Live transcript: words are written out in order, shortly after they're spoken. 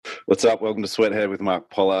What's up? Welcome to Sweathead with Mark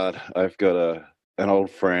Pollard. I've got an old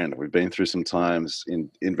friend. We've been through some times in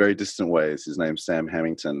very distant ways. His name's Sam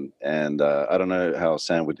Hammington, and I don't know how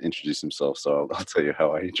Sam would introduce himself, so I'll tell you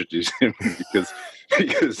how I introduce him because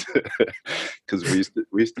because we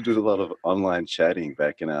used to do a lot of online chatting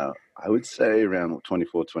back in I would say around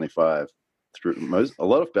 24, 25. Through a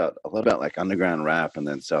lot about like underground rap and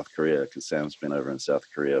then South Korea, because Sam's been over in South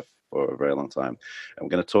Korea for a very long time, and we're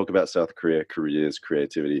going to talk about South Korea, careers,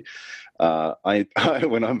 creativity. I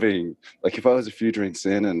when I'm being like, if I was a few drinks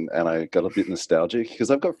in and I got a bit nostalgic,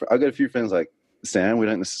 because I've got a few friends like Sam. We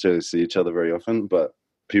don't necessarily see each other very often, but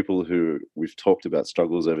people who we've talked about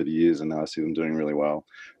struggles over the years, and now I see them doing really well.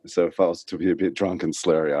 So if I was to be a bit drunk and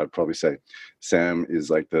slurry, I'd probably say Sam is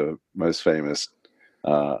like the most famous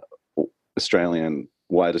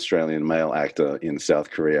white Australian male actor in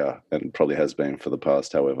South Korea, and probably has been for the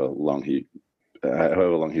past however long he's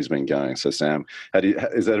been going. So Sam,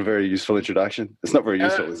 is that a very useful introduction? It's not very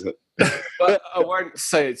useful, is it? But I won't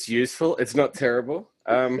say it's useful. It's not terrible.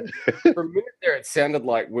 For a minute there, it sounded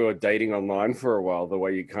like we were dating online for a while, the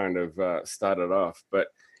way you kind of started off. But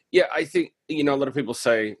yeah, I think, a lot of people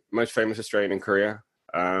say most famous Australian in Korea.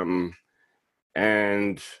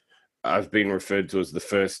 And I've been referred to as the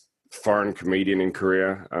first foreign comedian in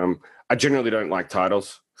Korea. I generally don't like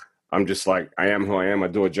titles. I'm just like, I am who I am. I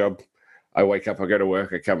do a job. I wake up, I go to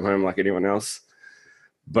work, I come home like anyone else.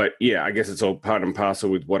 But yeah, I guess it's all part and parcel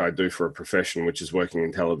with what I do for a profession, which is working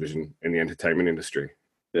in television in the entertainment industry.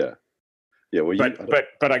 Yeah. Well,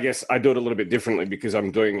 but I guess I do it a little bit differently because I'm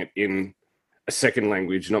doing it in a second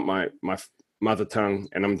language, not my mother tongue,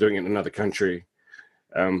 and I'm doing it in another country,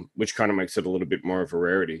 which kind of makes it a little bit more of a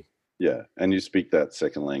rarity. Yeah, and you speak that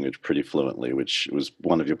second language pretty fluently, which was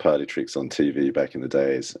one of your party tricks on TV back in the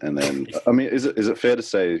days. And then, I mean, is it fair to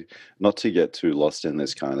say, not to get too lost in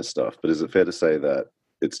this kind of stuff, but is it fair to say that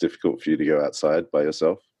it's difficult for you to go outside by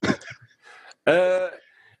yourself? Yeah,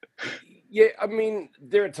 I mean,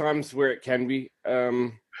 there are times where it can be. I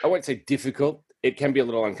won't say difficult. It can be a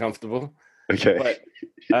little uncomfortable. Okay.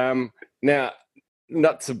 But now,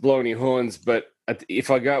 not to blow any horns, but if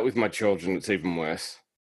I go out with my children, it's even worse.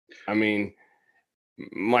 I mean,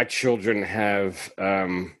 my children have,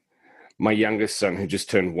 my youngest son, who just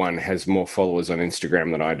turned 1, has more followers on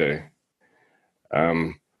Instagram than I do.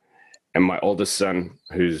 And my oldest son,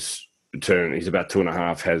 he's about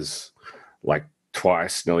 2.5, has like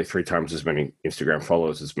twice, nearly 3 times as many Instagram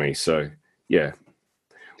followers as me. So yeah,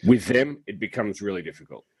 with them, it becomes really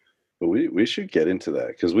difficult. But we should get into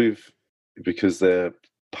that because they're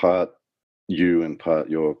part you and part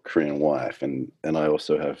your Korean wife, and I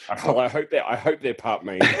also have. Well, I hope they're part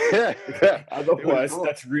me. Otherwise,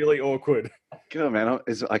 that's really awkward. God, man,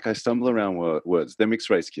 it's like I stumble around words. They're mixed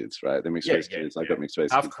race kids, right? They're mixed race kids. I got mixed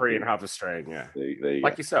race. Half kids Korean, half Australian. Yeah, there you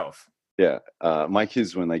like go. yourself. Yeah, my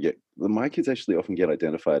kids actually often get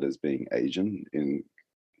identified as being Asian in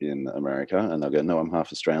America, and they'll go, no, I'm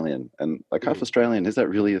half Australian. And like, half Australian, is that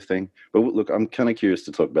really a thing? But look, I'm kind of curious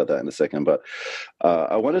to talk about that in a second, but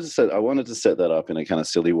I wanted to set that up in a kind of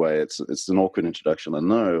silly way. It's an awkward introduction, I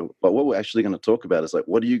know, but what we're actually going to talk about is like,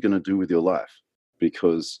 what are you going to do with your life?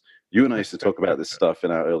 Because you and I used to talk about this stuff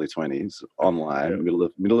in our early 20s online,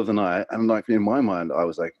 middle of the night, and like, in my mind, I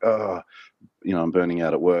was like, I'm burning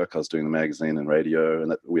out at work. I was doing the magazine and radio,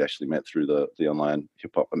 and we actually met through the online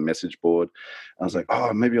hip hop and message board. And I was like,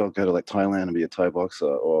 maybe I'll go to like Thailand and be a Thai boxer,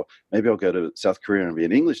 or maybe I'll go to South Korea and be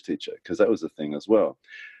an English teacher, because that was the thing as well.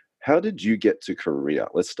 How did you get to Korea?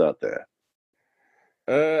 Let's start there.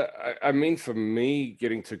 I mean, for me,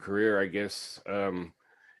 getting to Korea, I guess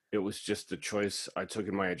it was just a choice I took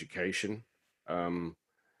in my education.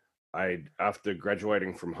 After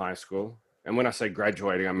graduating from high school. And when I say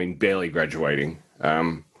graduating, I mean barely graduating.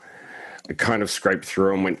 I kind of scraped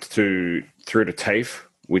through and went through to TAFE,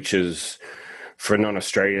 which is, for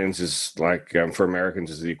non-Australians, is like, for Americans,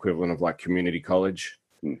 is the equivalent of like community college.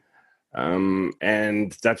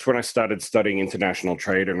 And that's when I started studying international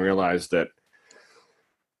trade and realized that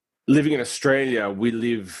living in Australia, our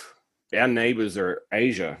neighbors are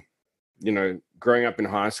Asia. Growing up in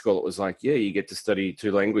high school, it was like, yeah, you get to study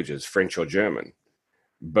 2 languages, French or German.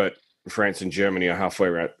 But France and Germany are halfway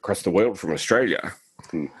across the world from Australia.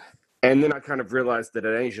 And then I kind of realized that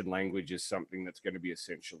an Asian language is something that's going to be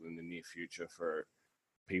essential in the near future for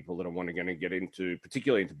people that are going to get into,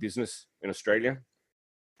 particularly into business in Australia.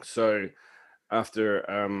 So after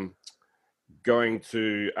doing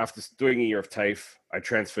a year of TAFE, I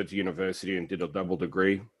transferred to university and did a double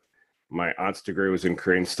degree. My arts degree was in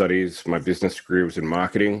Korean studies. My business degree was in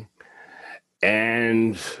marketing.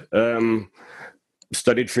 And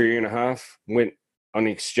studied for a year and a half, went on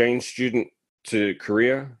exchange student to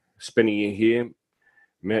Korea, spent a year here,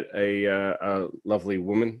 met a lovely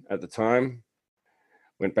woman at the time,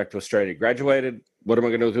 went back to Australia, graduated. What am I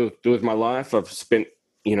going to do with my life? I've spent,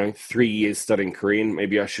 3 years studying Korean.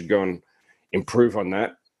 Maybe I should go and improve on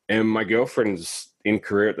that. And my girlfriend's in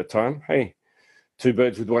Korea at the time. Hey, two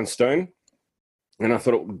birds with one stone. And I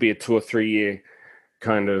thought it would be a 2 or 3 year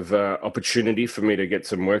kind of opportunity for me to get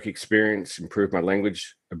some work experience, improve my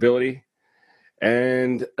language ability.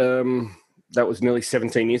 And that was nearly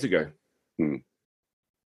 17 years ago.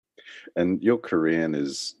 And your Korean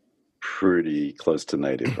is pretty close to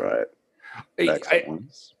native, right?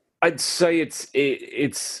 I'd say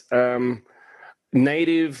it's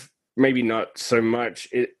native, maybe not so much.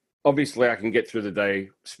 Obviously, I can get through the day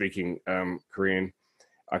speaking Korean.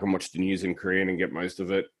 I can watch the news in Korean and get most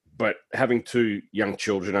of it. But having 2 young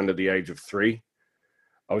children under the age of 3,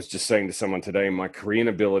 I was just saying to someone today, my Korean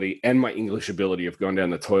ability and my English ability have gone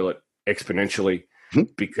down the toilet exponentially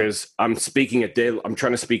because I'm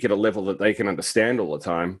trying to speak at a level that they can understand all the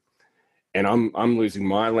time. And I'm losing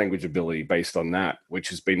my language ability based on that, which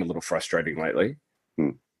has been a little frustrating lately.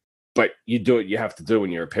 But you do what you have to do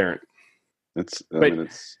when you're a parent. I'd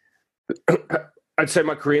say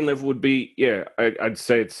my Korean level would be, I'd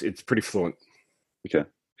say it's pretty fluent. Okay.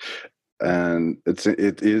 And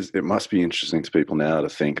it must be interesting to people now to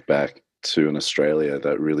think back to an Australia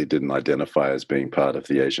that really didn't identify as being part of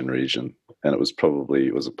the Asian region. And it was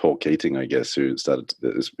Paul Keating, I guess, who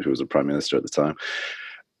was a prime minister at the time,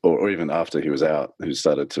 or even after he was out, who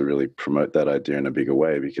started to really promote that idea in a bigger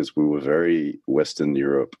way, because we were very Western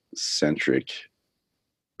Europe centric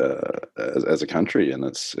as a country, and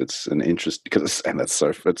it's an interest because it's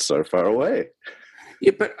so far away.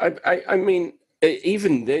 Yeah, but I mean,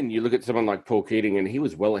 even then, you look at someone like Paul Keating, and he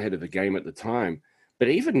was well ahead of the game at the time. But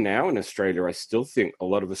even now in Australia, I still think a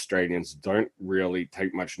lot of Australians don't really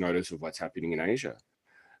take much notice of what's happening in Asia.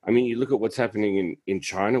 I mean, you look at what's happening in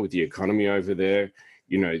China with the economy over there.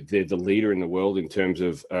 They're the leader in the world in terms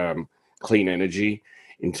of clean energy,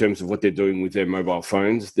 in terms of what they're doing with their mobile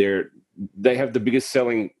phones. They have the biggest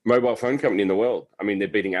selling mobile phone company in the world. I mean, they're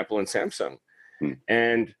beating Apple and Samsung.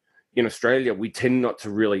 And in Australia, we tend not to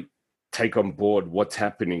really take on board what's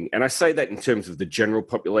happening. And I say that in terms of the general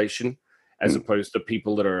population, as opposed to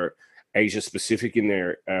people that are Asia specific in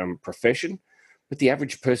their profession. But the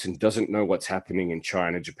average person doesn't know what's happening in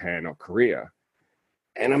China, Japan, or Korea.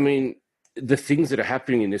 And I mean, the things that are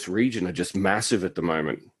happening in this region are just massive at the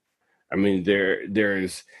moment. I mean,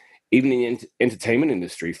 there's even in the entertainment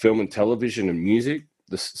industry, film and television and music,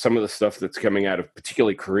 some of the stuff that's coming out of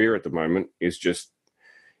particularly Korea at the moment is just,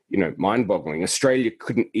 mind-boggling. Australia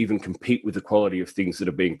couldn't even compete with the quality of things that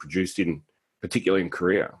are being produced particularly in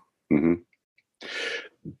Korea. Mm-hmm.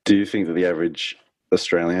 Do you think that the average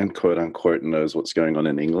Australian, quote unquote, knows what's going on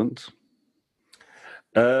in England?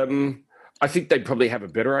 I think they probably have a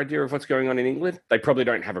better idea of what's going on in England. They probably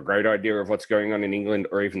don't have a great idea of what's going on in England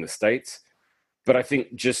or even the States. But I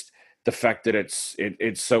think just the fact that it's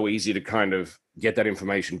so easy to kind of get that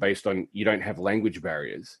information based on you don't have language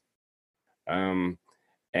barriers.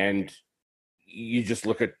 And you just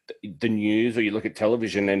look at the news or you look at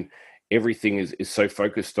television and everything is so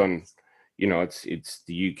focused on, it's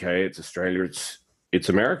the UK, it's Australia, it's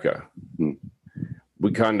America.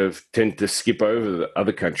 We kind of tend to skip over the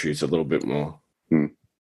other countries a little bit more.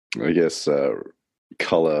 I guess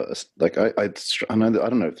color, like I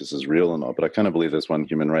don't know if this is real or not, but I kind of believe there's one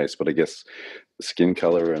human race. But I guess skin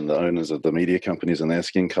color and the owners of the media companies and their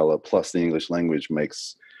skin color plus the English language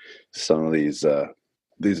makes some of these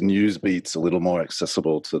news beats a little more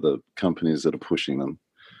accessible to the companies that are pushing them.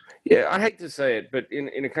 Yeah, I hate to say it, but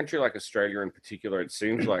in a country like Australia in particular, it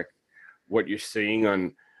seems like what you're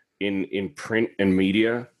seeing in print and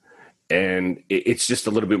media, and it's just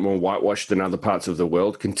a little bit more whitewashed than other parts of the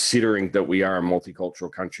world, considering that we are a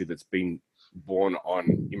multicultural country that's been born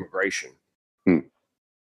on immigration.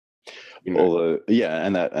 Although,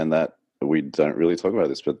 and that we don't really talk about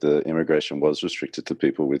this, but the immigration was restricted to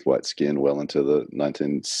people with white skin well into the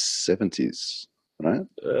 1970s, right?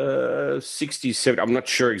 60s, 70s. I'm not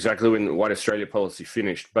sure exactly when the White Australia policy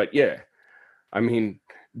finished, but yeah, I mean,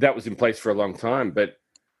 that was in place for a long time. But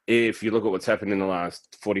if you look at what's happened in the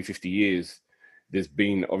last 40, 50 years, there's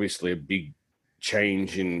been obviously a big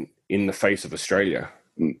change in the face of Australia.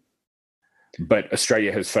 But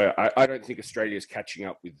Australia has failed. I don't think Australia is catching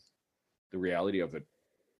up with the reality of it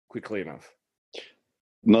quickly enough.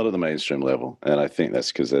 Not at the mainstream level. And I think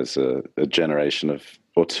that's because there's a generation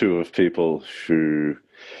or two of people are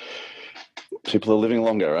living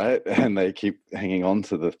longer, right? And they keep hanging on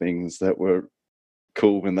to the things that were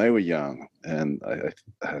cool when they were young, and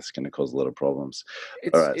that's going to cause a lot of problems. All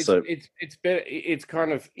It's right, it's so it's better. It's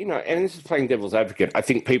kind of, and this is playing devil's advocate. I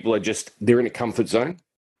think people are they're in a comfort zone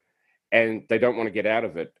and they don't want to get out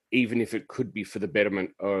of it, even if it could be for the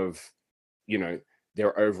betterment of,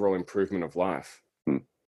 their overall improvement of life. hmm.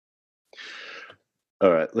 All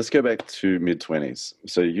right, let's go back to mid-20s.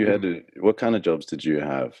 So you had what kind of jobs did you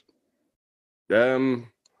have?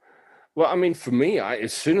 Well, I mean, for me,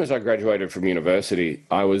 as soon as I graduated from university,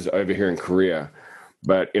 I was over here in Korea,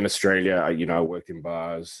 but in Australia, I worked in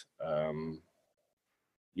bars.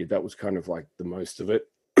 Yeah, that was kind of like the most of it.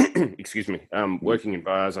 Excuse me. Working in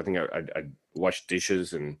bars, I think I washed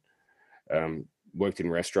dishes and worked in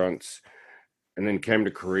restaurants, and then came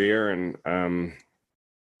to Korea and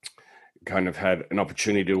kind of had an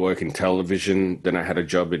opportunity to work in television. Then I had a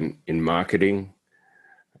job in marketing.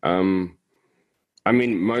 I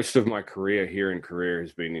mean, most of my career here in Korea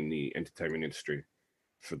has been in the entertainment industry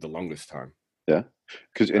for the longest time. Yeah,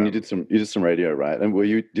 and you did some radio, right? And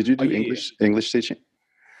did you do Yeah. English teaching?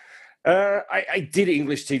 I did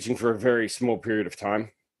English teaching for a very small period of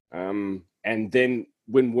time. And then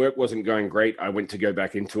when work wasn't going great, I went to go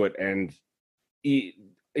back into it, and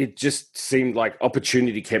it just seemed like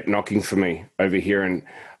opportunity kept knocking for me over here, and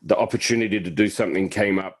the opportunity to do something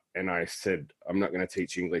came up, and I said, I'm not going to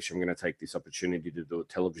teach English. I'm going to take this opportunity to do a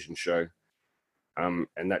television show.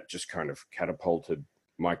 And that just kind of catapulted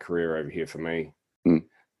my career over here for me.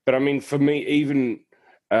 But I mean, for me, even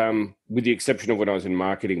with the exception of when I was in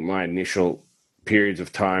marketing, my initial periods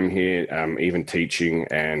of time here, even teaching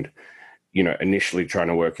and, initially trying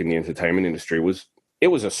to work in the entertainment industry it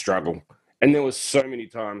was a struggle. And there was so many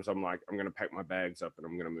times I'm like, I'm going to pack my bags up and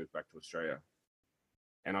I'm going to move back to Australia.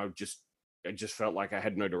 And it just felt like I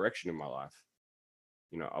had no direction in my life.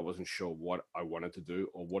 I wasn't sure what I wanted to do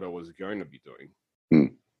or what I was going to be doing.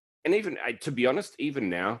 And even, to be honest, even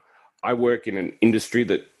now, I work in an industry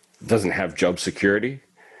that doesn't have job security.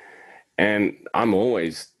 And I'm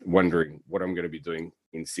always wondering what I'm going to be doing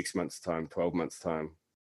in 6 months' time, 12 months' time,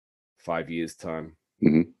 5 years' time.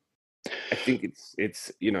 I think it's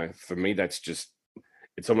for me,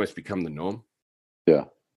 it's almost become the norm. Yeah.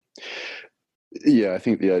 Yeah, I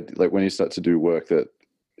think like when you start to do work that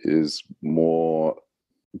is more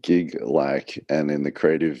gig-like, and in the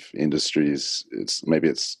creative industries, it's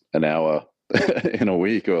an hour in a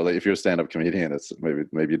week, or like if you're a stand-up comedian, it's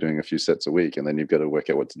maybe you're doing a few sets a week, and then you've got to work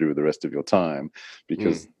out what to do with the rest of your time,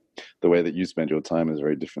 because the way that you spend your time is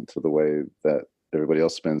very different to the way that everybody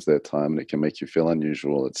else spends their time, and it can make you feel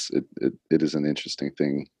unusual. It is an interesting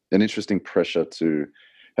thing, an interesting pressure to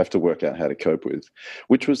have to work out how to cope with.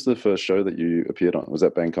 Which was the first show that you appeared on? Was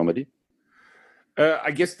that Bang Comedy?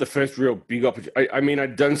 I guess the first real big opportunity. I mean,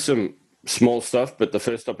 I'd done some small stuff, but the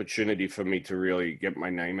first opportunity for me to really get my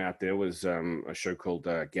name out there was a show called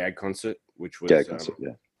Gag Concert, which was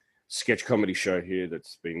sketch comedy show here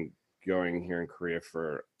that's been going here in Korea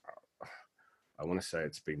for, I want to say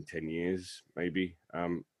it's been 10 years, maybe,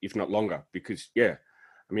 if not longer, because, I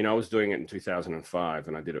mean, I was doing it in 2005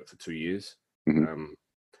 and I did it for 2 years.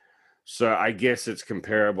 So I guess it's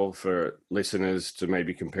comparable for listeners to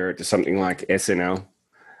maybe compare it to something like SNL,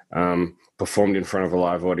 performed in front of a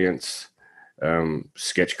live audience,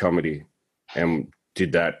 sketch comedy, and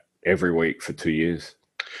did that every week for 2 years.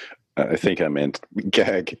 I think I meant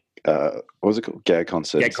Gag. What was it called? Gag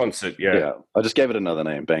Concert. Gag Concert, yeah. I just gave it another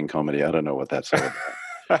name, Bang Comedy. I don't know what that's all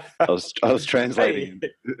about. I was translating.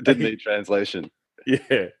 It didn't need translation.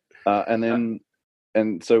 Yeah.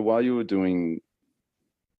 And so while you were doing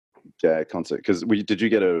Gag Concert, because did you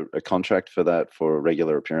get a contract for that for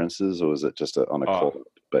regular appearances, or was it just on a call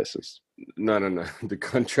basis? No. The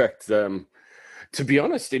contract. To be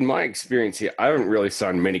honest, in my experience here, I haven't really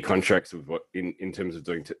signed many contracts with in terms of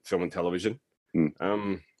doing film and television.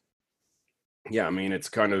 Yeah, I mean, it's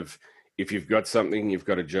kind of, if you've got something, you've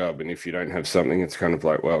got a job, and if you don't have something, it's kind of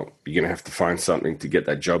like, well, you're going to have to find something to get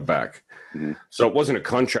that job back. So it wasn't a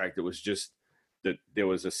contract; it was just that there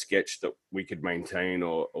was a sketch that we could maintain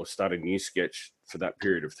or start a new sketch for that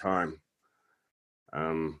period of time.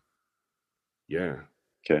 Yeah.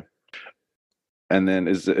 Okay. And then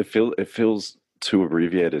it feels too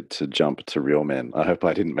abbreviated to jump to Real Men. I hope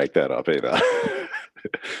I didn't make that up either.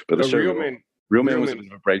 But the show Real Men was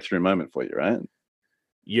a breakthrough moment for you, right?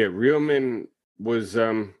 Yeah, Real Men was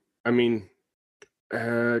I mean,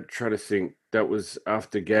 try to think. That was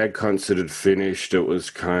after Gag Concert had finished. It was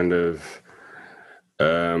kind of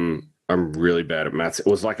I'm really bad at maths. It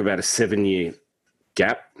was like about a 7-year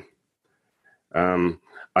gap.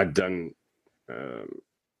 I'd done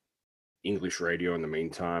English radio in the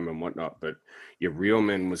meantime and whatnot, but Real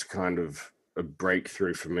Men was kind of a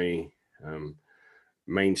breakthrough for me.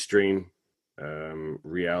 mainstream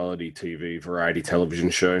reality TV, variety television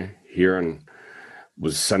show here, and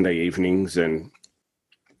was Sunday evenings, and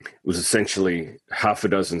it was essentially half a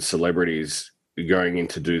dozen celebrities going in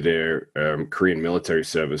to do their Korean military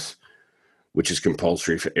service, which is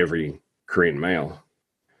compulsory for every Korean male.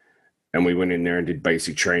 And we went in there and did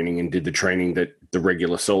basic training and did the training that the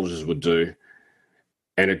regular soldiers would do.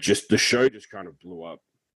 And the show just kind of blew up.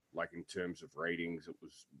 Like in terms of ratings, it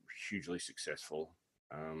was hugely successful.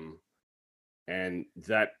 And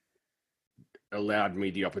that allowed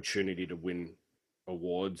me the opportunity to win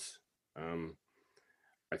awards.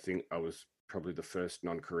 I think I was probably the first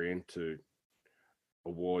non-Korean to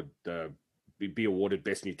be awarded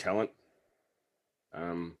Best New Talent,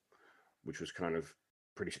 which was kind of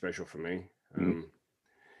pretty special for me.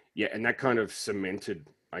 Yeah, and that kind of cemented,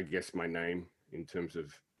 I guess, my name in terms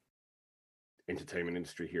of entertainment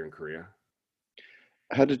industry here in Korea.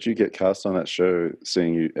 How did you get cast on that show,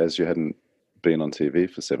 seeing you as you hadn't been on TV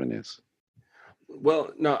for 7 years?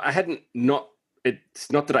 Well, no, I hadn't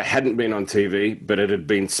it's not that I hadn't been on TV, but it had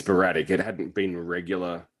been sporadic. It hadn't been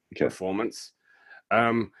regular performance.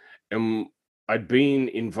 And I'd been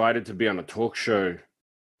invited to be on a talk show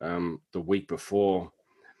the week before,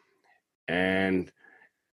 and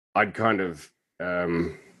I'd kind of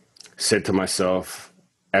said to myself,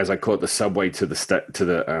 as I caught the subway to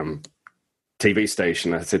the TV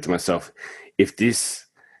station, I said to myself, if this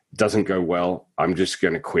doesn't go well, I'm just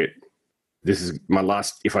going to quit. This is my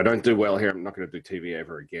last. If I don't do well here, I'm not going to do TV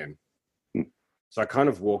ever again. So I kind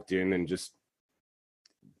of walked in and just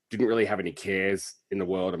didn't really have any cares in the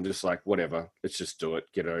world. I'm just like, whatever, let's just do it,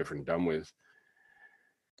 get it over and done with.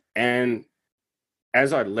 And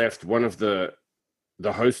as I left, one of the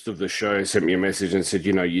hosts of the show sent me a message and said,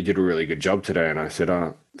 you did a really good job today. And I said,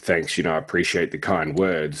 oh, thanks. I appreciate the kind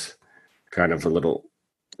words, kind of a little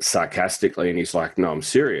sarcastically. And he's like, no, I'm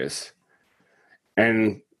serious.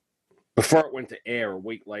 And before it went to air, a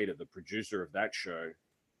week later, the producer of that show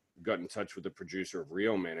got in touch with the producer of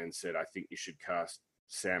Real Men and said, I think you should cast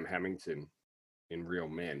Sam Hammington in Real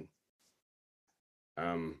Men.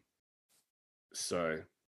 So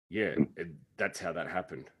yeah, that's how that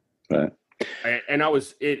happened. Right. And that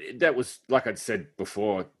was, like I'd said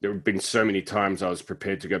before, there have been so many times I was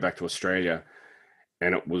prepared to go back to Australia,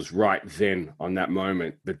 and it was right then on that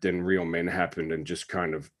moment, but then Real Men happened and just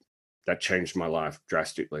kind of, that changed my life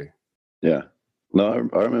drastically. Yeah. No,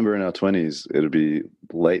 I remember in our 20s, it'd be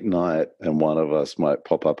late night and one of us might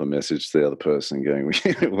pop up a message to the other person going,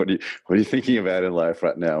 what are you thinking about in life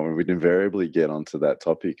right now? And we'd invariably get onto that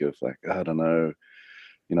topic of like, I don't know,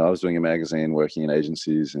 I was doing a magazine, working in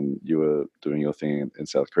agencies, and you were doing your thing in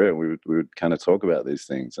South Korea. And we would kind of talk about these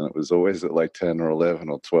things. And it was always at like 10 or 11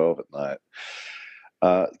 or 12 at night.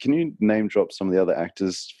 Can you name drop some of the other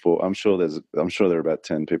actors? I'm sure there are about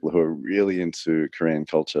 10 people who are really into Korean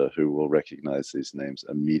culture who will recognize these names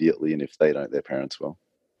immediately, and if they don't, their parents will.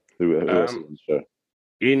 Who else is on the show?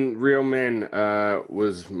 In Real Men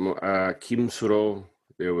was Kim Suro.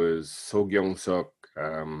 There was So Kyung-suk,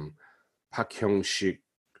 Park Hyung-sik,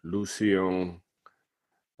 Lee Soo-young,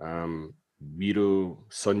 Miru,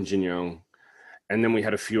 Son Jin-young, and then we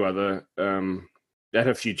had a few other. Had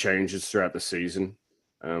a few changes throughout the season.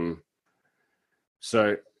 I'm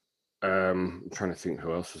trying to think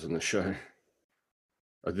who else was in the show.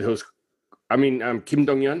 Kim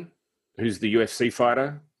Dong-yeon, who's the UFC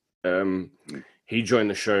fighter. He joined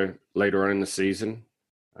the show later on in the season.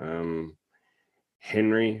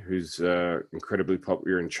 Henry, who's incredibly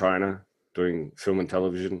popular in China, doing film and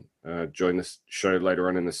television, joined the show later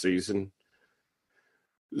on in the season.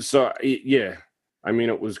 So, yeah,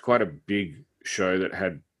 it was quite a big show that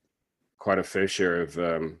had quite a fair share of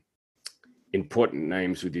important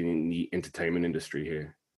names within the entertainment industry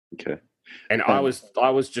here. Okay. And I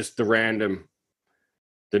was just the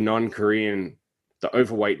non-Korean, the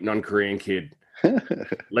overweight non-Korean kid.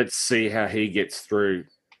 Let's see how he gets through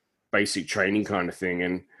basic training kind of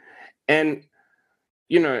thing. And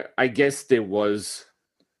I guess I was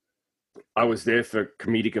there for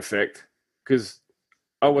comedic effect, because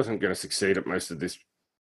I wasn't going to succeed at most of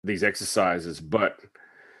these exercises, but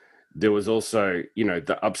there was also,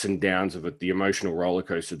 the ups and downs of it, the emotional roller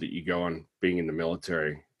coaster that you go on being in the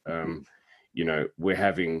military. We're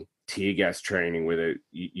having tear gas training where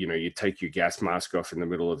you take your gas mask off in the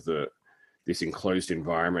middle of this enclosed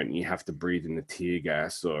environment, and you have to breathe in the tear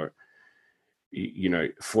gas, or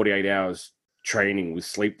 48 hours training with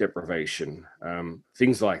sleep deprivation,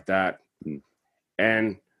 things like that.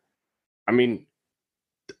 And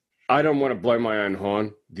I don't want to blow my own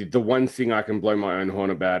horn. The one thing I can blow my own horn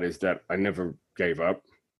about is that I never gave up.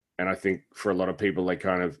 And I think for a lot of people,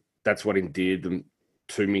 that's what endeared them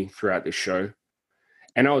to me throughout this show.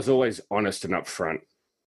 And I was always honest and upfront.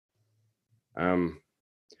 I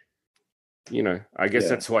guess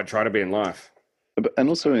that's who I try to be in life. And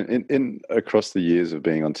also in across the years of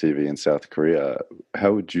being on TV in South Korea,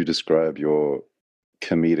 how would you describe your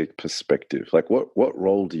comedic perspective? Like what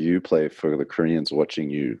role do you play for the Koreans watching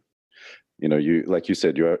you? You, like you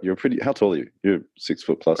said, you're pretty. How tall are you? You're 6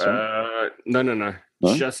 foot plus, right? No. No?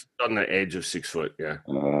 Just on the edge of 6 foot. Yeah.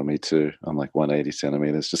 Me too. I'm like 180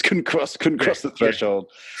 centimeters. Just couldn't cross the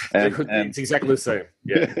threshold. And it's exactly the same.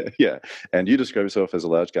 Yeah. Yeah. And you describe yourself as a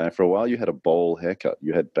large guy. For a while, you had a bowl haircut.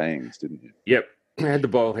 You had bangs, didn't you? Yep. I had the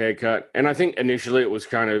bowl haircut, and I think initially it was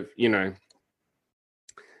kind of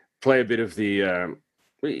play a bit of the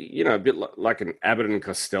a bit like an Abbott and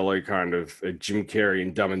Costello kind of a Jim Carrey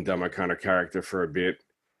and Dumb and Dumber kind of character for a bit,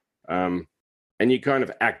 and you kind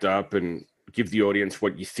of act up and give the audience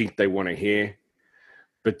what you think they want to hear.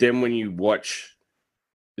 But then when you watch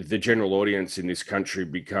the general audience in this country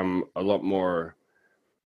become a lot more,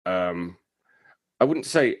 I wouldn't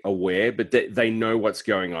say aware, but they know what's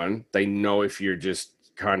going on. They know if you're just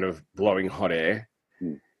kind of blowing hot air.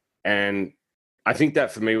 And I think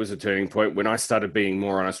that for me was a turning point when I started being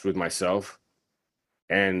more honest with myself,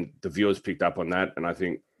 and the viewers picked up on that. And I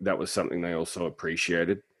think that was something they also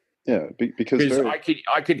appreciated. Yeah, because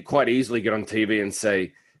I could quite easily get on TV and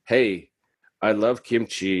say, hey, I love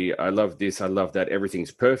kimchi, I love this, I love that,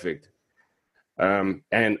 everything's perfect.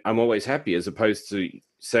 And I'm always happy, as opposed to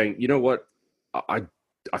saying, you know what, I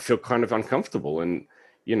feel kind of uncomfortable and,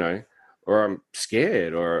 or I'm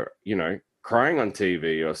scared or, crying on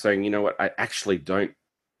TV or saying, you know what, I actually don't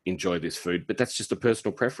enjoy this food, but that's just a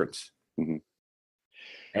personal preference. Mm-hmm.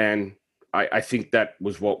 And I think that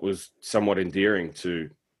was what was somewhat endearing to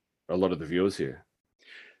a lot of the viewers here.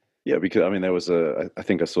 Yeah, because there was I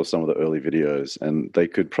think I saw some of the early videos, and they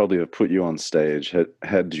could probably have put you on stage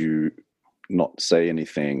had you not say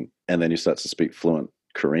anything, and then you start to speak fluent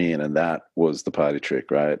Korean, and that was the party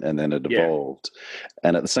trick, right? And then it evolved.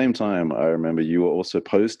 And at the same time, I remember you were also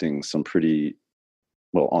posting some pretty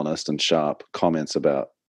honest and sharp comments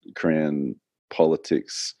about Korean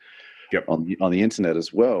politics. Yep. On the internet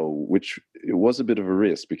as well, which it was a bit of a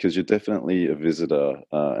risk because you're definitely a visitor.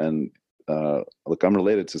 Look, I'm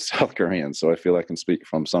related to South Koreans, so I feel I can speak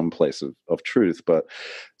from some place of truth. But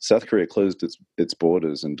South Korea closed its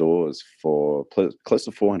borders and doors for close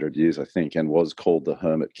to 400 years, I think, and was called the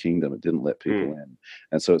Hermit Kingdom. It didn't let people in.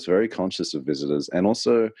 And so it's very conscious of visitors. And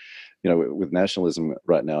also, with nationalism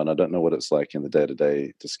right now, and I don't know what it's like in the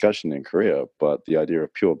day-to-day discussion in Korea, but the idea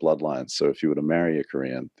of pure bloodlines. So if you were to marry a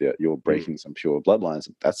Korean, you're breaking some pure bloodlines.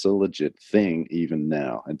 That's a legit thing even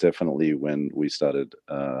now. And definitely when we started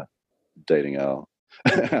dating our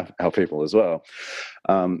people as well.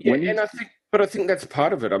 I think that's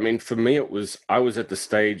part of it. I mean, for me, I was at the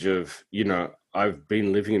stage of, I've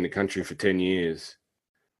been living in the country for 10 years.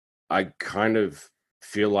 I kind of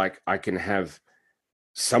feel like I can have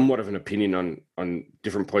somewhat of an opinion on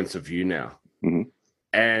different points of view now. Mm-hmm.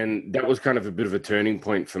 And that was kind of a bit of a turning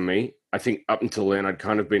point for me. I think up until then, I'd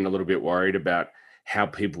kind of been a little bit worried about how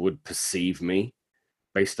people would perceive me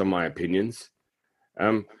based on my opinions.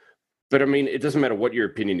 But I mean, it doesn't matter what your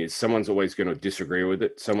opinion is. Someone's always going to disagree with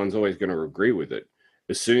it. Someone's always going to agree with it.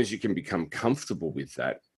 As soon as you can become comfortable with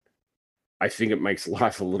that, I think it makes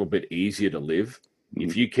life a little bit easier to live. Mm-hmm.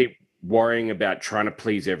 If you keep worrying about trying to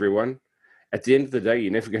please everyone, at the end of the day,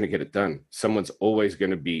 you're never going to get it done. Someone's always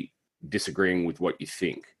going to be disagreeing with what you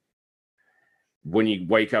think. When you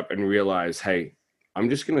wake up and realize, hey, I'm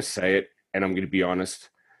just going to say it and I'm going to be honest.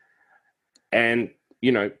 And,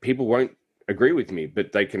 people won't agree with me,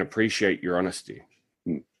 but they can appreciate your honesty.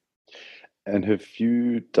 And have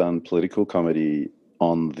you done political comedy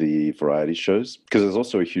on the variety shows? Because there's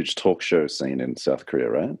also a huge talk show scene in South Korea,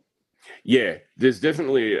 right? Yeah, there's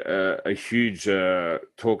definitely a huge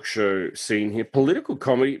talk show scene here. Political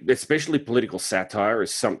comedy, especially political satire,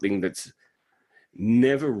 is something that's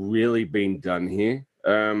never really been done here.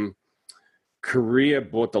 Korea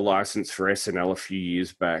bought the license for SNL a few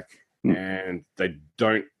years back, and they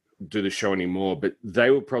don't do the show anymore, but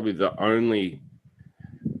they were probably the only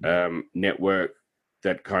network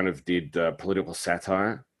that kind of did political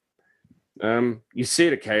satire. You see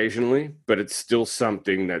it occasionally, but it's still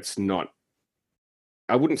something that's not,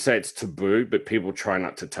 I wouldn't say it's taboo, but people try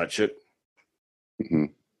not to touch it. Mm-hmm.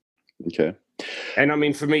 Okay. And I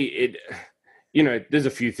mean, for me, there's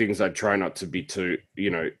a few things I try not to be too,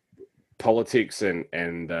 politics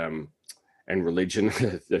and religion,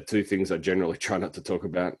 the two things I generally try not to talk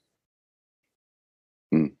about.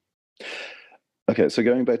 Okay, so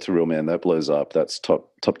going back to Real Man, that blows up. That's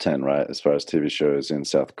top 10, right? As far as TV shows in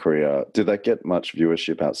South Korea. Did that get much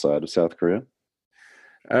viewership outside of South Korea?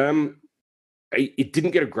 Um, it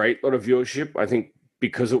didn't get a great lot of viewership, I think,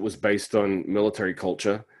 because it was based on military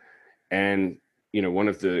culture. And, one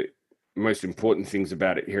of the most important things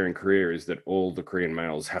about it here in Korea is that all the Korean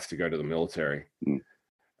males have to go to the military.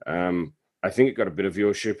 Mm. I think it got a bit of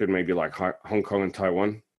viewership in maybe like Hong Kong and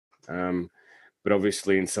Taiwan. But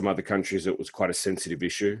obviously in some other countries, it was quite a sensitive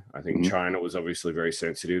issue. I think Mhm. China was obviously very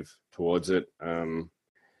sensitive towards it.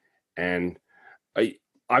 And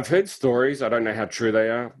I've heard stories, I don't know how true they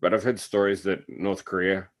are, but I've heard stories that North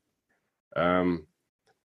Korea, um,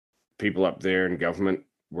 people up there in government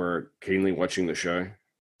were keenly watching the show.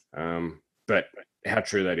 But how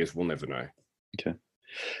true that is, we'll never know. Okay.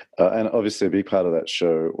 And obviously, a big part of that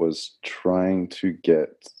show was trying to get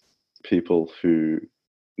people who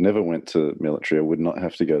never went to military or would not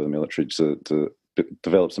have to go to the military to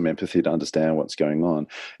develop some empathy to understand what's going on.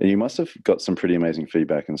 And you must have got some pretty amazing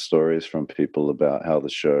feedback and stories from people about how the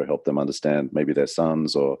show helped them understand maybe their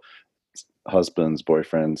sons or husbands,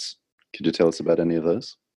 boyfriends. Could you tell us about any of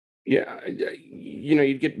those? Yeah,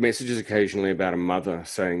 you'd get messages occasionally about a mother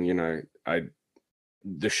saying,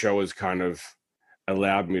 the show has kind of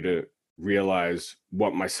allowed me to realize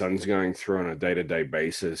what my son's going through on a day-to-day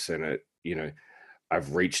basis, and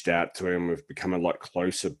I've reached out to him. We've become a lot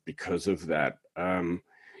closer because of that.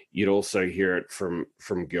 You'd also hear it from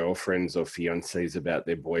girlfriends or fiancés about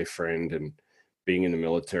their boyfriend and being in the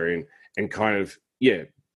military, and kind of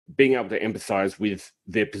being able to empathize with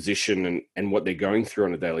their position and what they're going through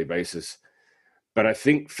on a daily basis. But I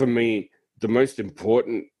think for me, the most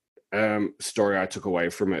important story I took away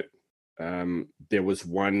from it, there was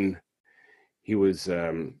one. He was,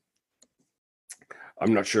 I'm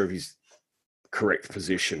not sure of his correct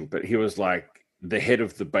position, but he was like the head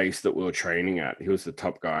of the base that we were training at. He was the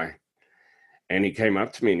top guy. And he came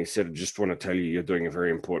up to me and he said, "I just want to tell you, you're doing a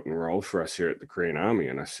very important role for us here at the Korean Army."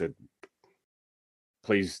 And I said,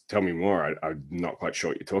 "Please tell me more. I'm not quite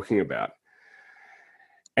sure what you're talking about."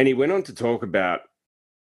 And he went on to talk about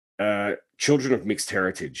children of mixed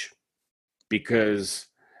heritage, because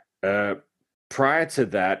prior to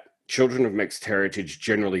that, children of mixed heritage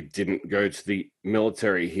generally didn't go to the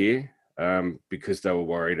military here, because they were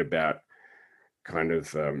worried about kind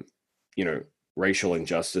of, racial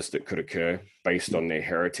injustice that could occur based on their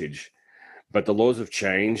heritage. But the laws have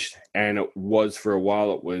changed, and it was, for a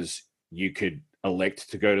while, it was you could elect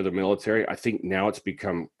to go to the military. I think now it's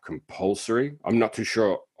become compulsory. I'm not too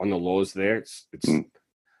sure on the laws there.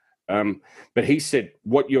 But he said,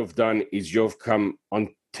 what you've done is you've come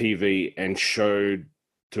on TV and showed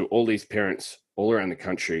to all these parents all around the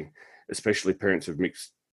country, especially parents of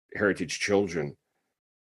mixed heritage children,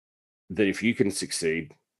 that if you can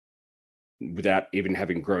succeed without even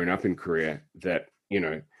having grown up in Korea, that,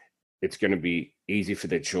 it's going to be easy for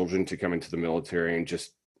their children to come into the military and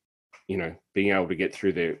just, being able to get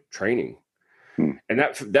through their training. Hmm. And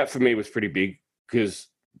that for me was pretty big, because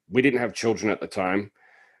we didn't have children at the time,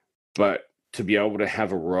 but to be able to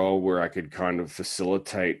have a role where I could kind of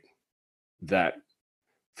facilitate that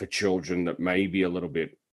for children that may be a little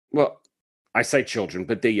bit, well, I say children,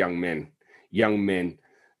 but they're young men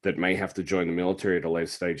that may have to join the military at a later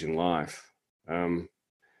stage in life. And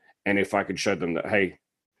if I could show them that, hey,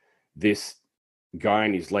 this guy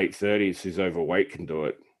in his late 30s who's overweight can do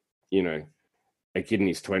it, a kid in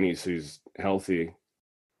his 20s who's healthy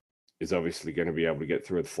is obviously going to be able to get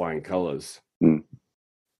through with flying colors. Mm.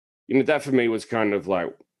 That for me was kind of like,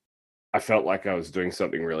 I felt like I was doing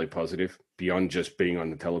something really positive beyond just being on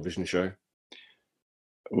the television show.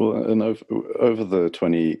 Well, and over the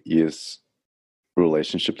 20 years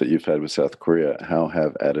relationship that you've had with South Korea, how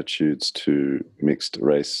have attitudes to mixed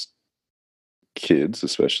race kids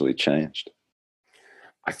especially changed?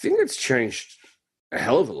 I think it's changed a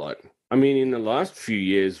hell of a lot. I mean, in the last few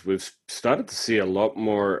years, we've started to see a lot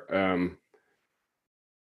more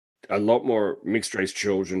mixed race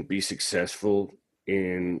children be successful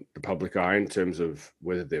in the public eye in terms of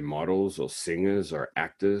whether they're models or singers or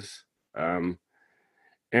actors. And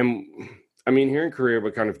I mean, here in Korea,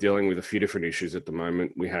 we're kind of dealing with a few different issues at the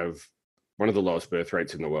moment. We have one of the lowest birth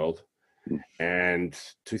rates in the world. And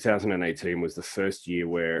 2018 was the first year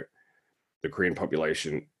where the Korean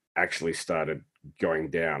population actually started going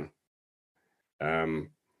down. And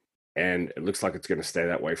it looks like it's going to stay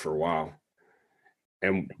that way for a while.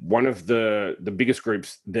 And one of the biggest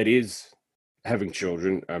groups that is having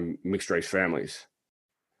children, mixed race families.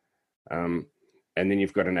 And then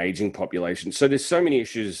you've got an aging population. So there's so many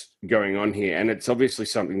issues going on here. And it's obviously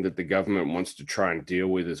something that the government wants to try and deal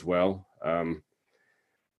with as well.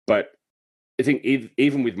 But I think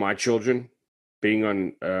even with my children being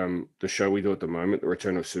on the show we do at the moment, The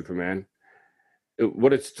Return of Superman,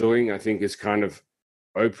 what it's doing, I think, is kind of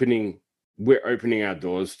we're opening our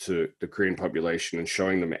doors to the Korean population and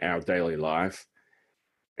showing them our daily life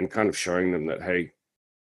and kind of showing them that, hey,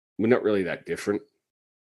 we're not really that different.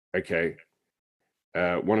 Okay.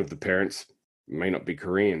 One of the parents may not be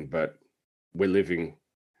Korean, but we're living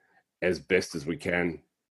as best as we can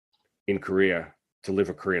in Korea to live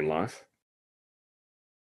a Korean life.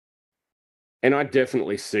 And I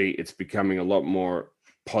definitely see it's becoming a lot more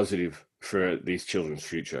positive for these children's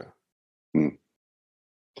future. Mm.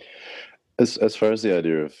 As far as the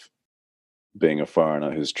idea of being a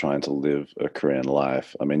foreigner who's trying to live a Korean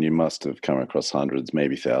life, I mean, you must have come across hundreds,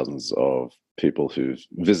 maybe thousands of people who've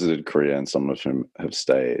visited Korea and some of whom have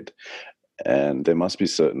stayed. And there must be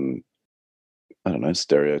certain, I don't know,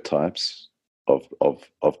 stereotypes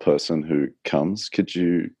of person who comes. Could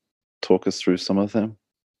you talk us through some of them?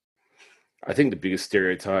 I think the biggest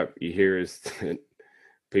stereotype you hear is that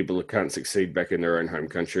people that can't succeed back in their own home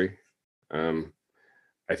country.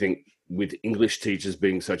 I think with English teachers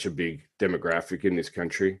being such a big demographic in this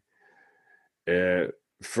country,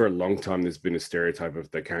 for a long time there's been a stereotype of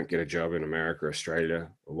they can't get a job in America, Australia,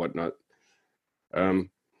 or whatnot.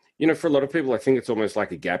 For a lot of people, I think it's almost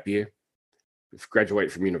like a gap year. If you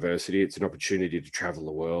graduate from university, it's an opportunity to travel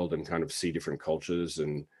the world and kind of see different cultures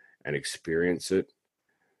and experience it.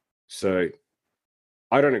 So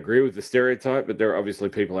I don't agree with the stereotype, but there are obviously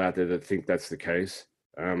people out there that think that's the case.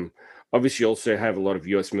 Obviously, you also have a lot of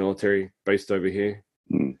US military based over here.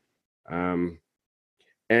 Mm.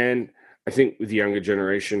 And I think with the younger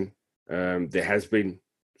generation, there has been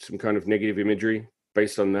some kind of negative imagery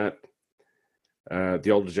based on that.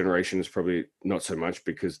 The older generation is probably not so much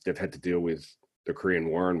because they've had to deal with the Korean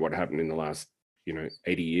War and what happened in the last,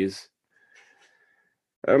 80 years.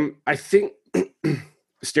 I think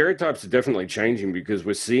stereotypes are definitely changing because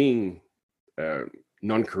we're seeing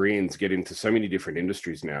non-Koreans get into so many different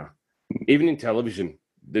industries now. Even in television,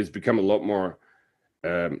 there's become a lot more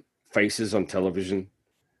faces on television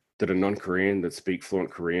that are non-Korean, that speak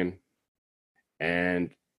fluent Korean.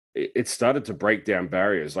 And it started to break down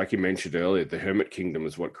barriers. Like you mentioned earlier, the Hermit Kingdom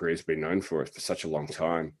is what Korea's been known for such a long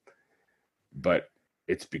time. But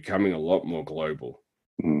it's becoming a lot more global.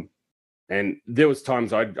 Mm. And there was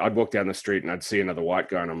times I'd walk down the street and I'd see another white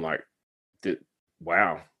guy and I'm like,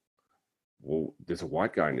 wow, well, there's a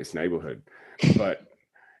white guy in this neighborhood. But,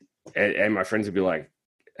 and my friends would be like,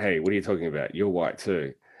 hey, what are you talking about? You're white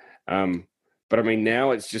too. But I mean,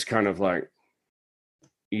 now it's just kind of like,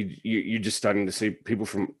 you're just starting to see people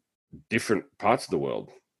from different parts of the world,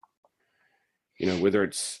 whether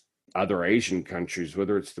it's other Asian countries,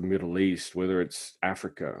 whether it's the Middle East, whether it's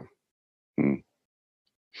Africa. Mm.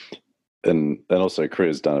 And also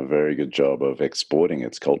Korea's done a very good job of exporting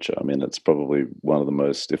its culture. I mean, it's probably one of the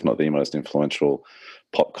most, if not the most influential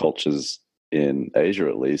pop cultures in Asia,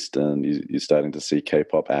 at least. And you're starting to see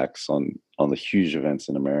K-pop acts on the huge events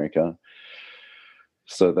in America.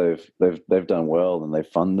 So they've done well, and they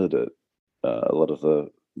funded it. A lot of the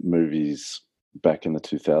movies back in the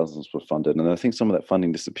 2000s were funded, and I think some of that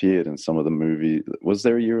funding disappeared. And some of the movie, was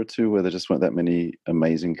there a year or two where there just weren't that many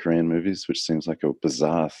amazing Korean movies, which seems like a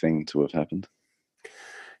bizarre thing to have happened.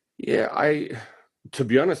 Yeah, to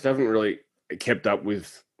be honest, I haven't really kept up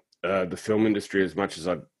with the film industry as much as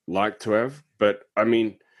I'd like to have. But I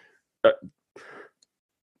mean,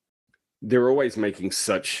 they're always making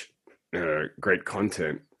such great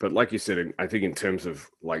content. But like you said, I think in terms of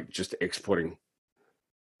like just exporting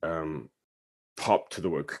pop to the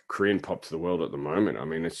world, Korean pop to the world at the moment, I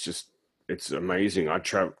mean, it's amazing. I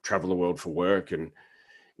travel the world for work, and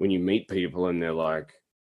when you meet people and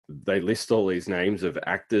they list all these names of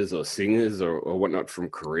actors or singers or whatnot from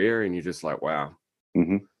Korea, and you're just like, wow.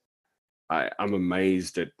 Mm-hmm. I'm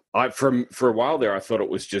amazed for a while there, I thought it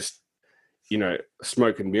was just,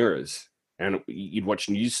 smoke and mirrors. And you'd watch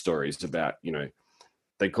news stories about,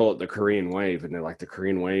 they call it the Korean wave, and they're like, the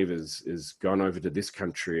Korean wave is gone over to this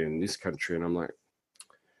country and this country. And I'm like,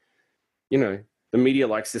 the media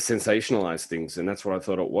likes to sensationalize things. And that's what I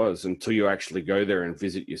thought it was until you actually go there and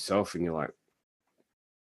visit yourself. And you're like,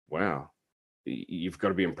 wow, you've got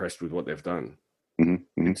to be impressed with what they've done.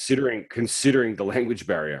 Mm-hmm. Considering the language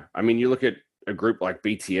barrier. I mean, you look at a group like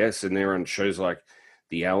BTS and they're on shows like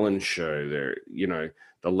The Ellen Show, they're,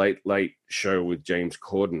 the Late Show with James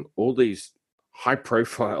Corden, all these high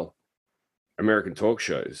profile American talk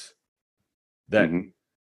shows that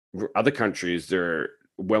other countries, there are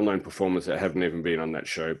well-known performers that haven't even been on that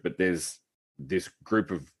show, but there's this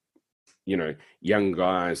group of, young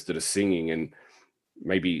guys that are singing, and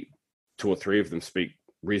maybe two or three of them speak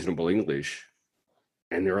reasonable English,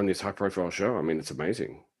 and they're on this high-profile show. I mean, it's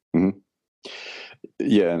amazing. Mm-hmm.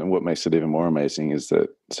 Yeah, and what makes it even more amazing is that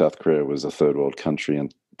South Korea was a third world country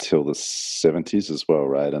until the 70s as well,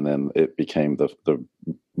 right? And then it became the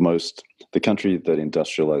country that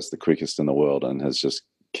industrialized the quickest in the world and has just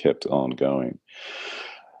kept on going.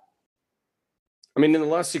 I mean, in the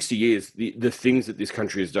last 60 years, the things that this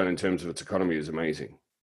country has done in terms of its economy is amazing.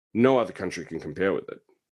 No other country can compare with it.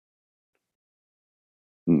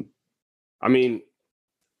 Mm. I mean,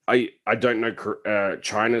 I don't know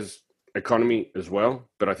China's economy as well,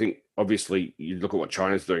 but I think obviously you look at what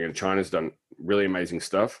China's doing, and China's done really amazing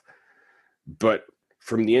stuff. But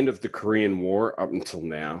from the end of the Korean War up until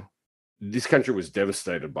now, this country was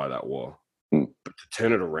devastated by that war. Mm. But to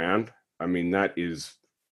turn it around, I mean,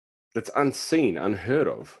 that's unseen, unheard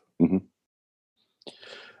of. Mm-hmm.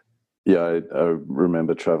 Yeah, I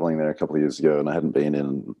remember traveling there a couple of years ago, and I hadn't been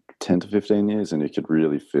in 10 to 15 years, and you could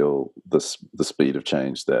really feel the speed of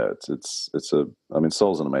change there. I mean,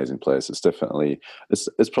 Seoul's an amazing place. It's definitely,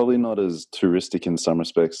 it's probably not as touristic in some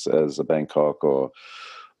respects as a Bangkok or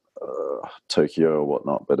Tokyo or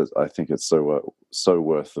whatnot, but I think it's so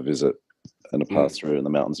worth the visit and a pass through, and the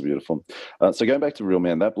mountains are beautiful. So going back to Real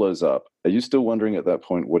Man, that blows up. Are you still wondering at that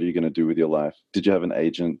point, what are you going to do with your life? Did you have an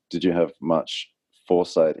agent? Did you have much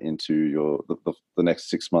foresight into the next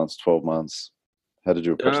 6 months, 12 months? How did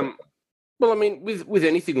you approach that? Well, I mean, with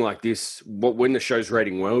anything like this, when the show's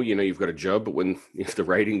rating well, you know you've got a job. But if the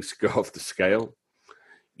ratings go off the scale,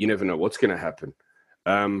 you never know what's going to happen.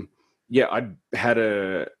 Yeah, I had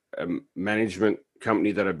a management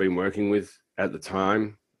company that I'd been working with at the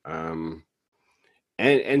time, and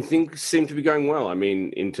things seemed to be going well. I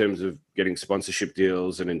mean, in terms of getting sponsorship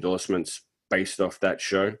deals and endorsements based off that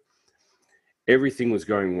show, everything was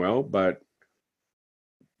going well. But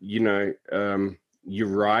you know, you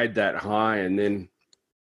ride that high, and then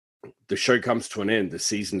the show comes to an end, the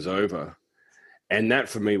season's over. And that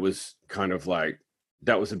for me was kind of like,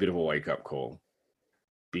 that was a bit of a wake up call,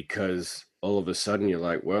 because all of a sudden you're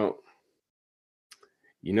like, well,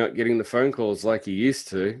 you're not getting the phone calls like you used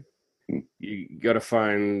to. You got to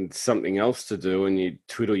find something else to do, and you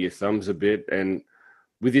twiddle your thumbs a bit. And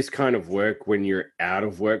with this kind of work, when you're out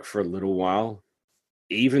of work for a little while,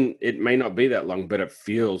 even it may not be that long, but it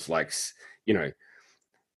feels like,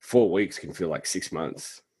 4 weeks can feel like 6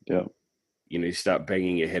 months. Yeah. You start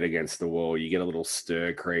banging your head against the wall. You get a little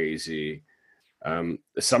stir crazy.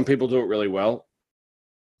 Some people do it really well.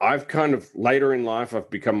 I've kind of, later in life, I've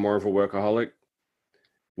become more of a workaholic.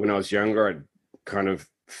 When I was younger, I kind of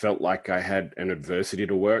felt like I had an adversity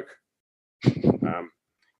to work.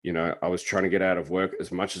 I was trying to get out of work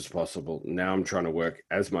as much as possible. Now I'm trying to work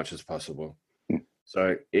as much as possible.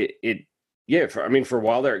 So for a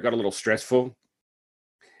while there, it got a little stressful.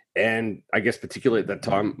 And I guess particularly at that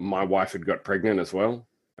time, my wife had got pregnant as well.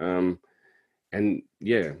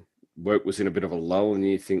 Work was in a bit of a lull, and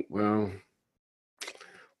you think, well,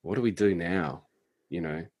 what do we do now?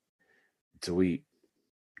 Do we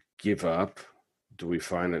give up? Do we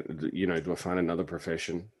find do I find another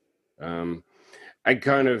profession? I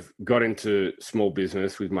kind of got into small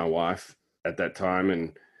business with my wife at that time,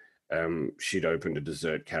 and she'd opened a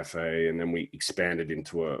dessert cafe, and then we expanded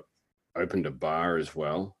opened a bar as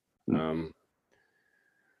well.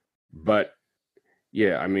 But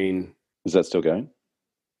yeah, I mean, is that still going?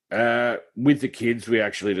 With the kids, we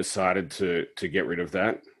actually decided to get rid of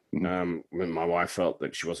that. When my wife felt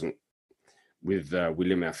that she wasn't with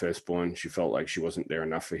William, our firstborn, she felt like she wasn't there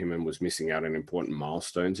enough for him and was missing out on important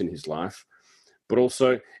milestones in his life. But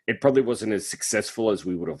also, it probably wasn't as successful as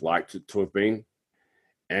we would have liked it to have been.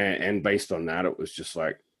 And based on that, it was just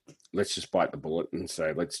like, let's just bite the bullet and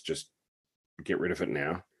say, let's just get rid of it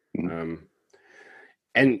now.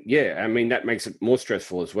 And yeah, I mean, that makes it more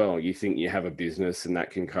stressful as well. You think you have a business, and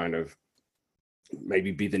that can kind of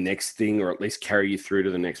maybe be the next thing, or at least carry you through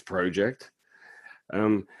to the next project.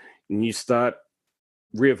 And you start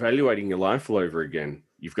reevaluating your life all over again.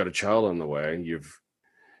 You've got a child on the way.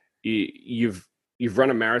 You've run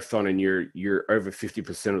a marathon, and you're over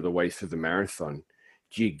 50% of the way through the marathon.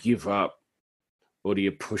 Do you give up, or do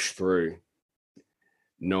you push through,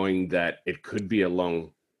 knowing that it could be a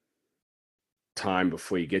long time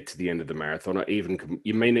before you get to the end of the marathon, or even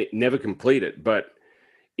you may never complete it? But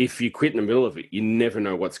if you quit in the middle of it, you never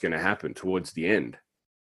know what's going to happen towards the end.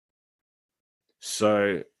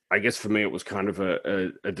 So I guess for me, it was kind of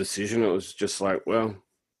a decision. It was just like, well,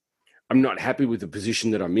 I'm not happy with the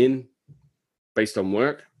position that I'm in based on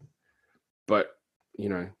work, but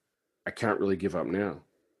I can't really give up now.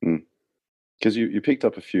 Because you picked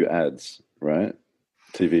up a few ads, right?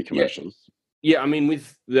 TV commercials. Yeah, I mean,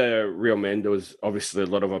 with the Real Men, there was obviously a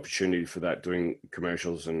lot of opportunity for that, doing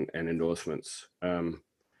commercials and endorsements,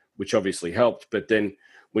 which obviously helped. But then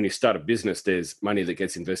when you start a business, there's money that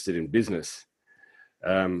gets invested in business.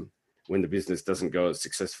 When the business doesn't go as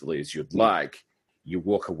successfully as you'd like, you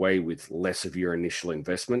walk away with less of your initial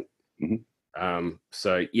investment.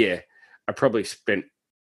 So yeah, I probably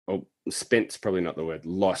spent's probably not the word,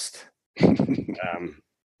 lost some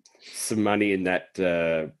money in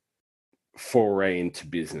that foray into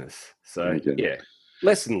business. So yeah,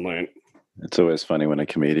 lesson learned. It's always funny when a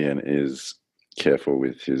comedian is careful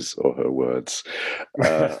with his or her words.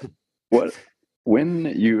 When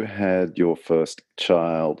you had your first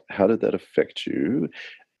child, how did that affect you,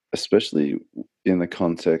 especially in the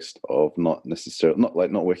context of not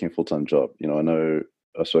working a full-time job? You know, I know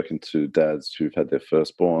I've spoken to dads who've had their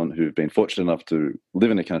firstborn, who've been fortunate enough to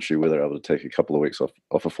live in a country where they're able to take a couple of weeks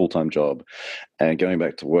off a full-time job, and going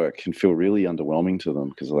back to work can feel really underwhelming to them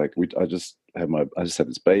because, like, I just had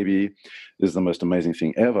this baby. This is the most amazing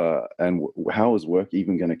thing ever, and how is work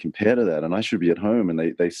even going to compare to that? And I should be at home,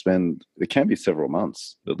 and they spend, it can be several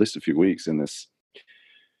months, at least a few weeks, in this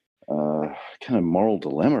kind of moral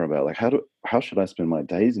dilemma about, like, how should I spend my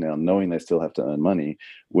days now, knowing they still have to earn money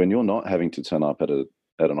when you're not having to turn up at an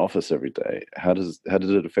office every day. How did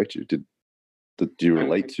it affect you? Do you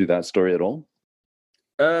relate to that story at all?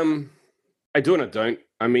 I do and I don't.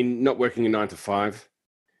 I mean, not working a 9 to 5,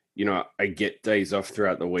 you know, I get days off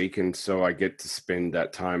throughout the week, and so I get to spend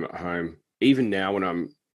that time at home. Even now, when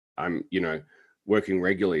I'm you know, working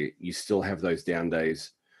regularly, you still have those down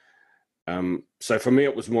days. So for me,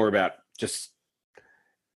 it was more about just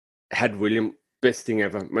had William, best thing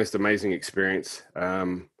ever, most amazing experience.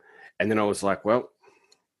 And then I was like, well,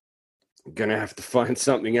 I'm going to have to find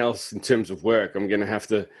something else in terms of work. I'm going to have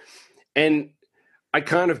to, and I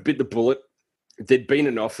kind of bit the bullet. There'd been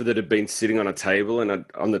an offer that had been sitting on the table, and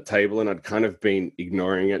I'd kind of been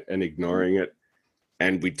ignoring it.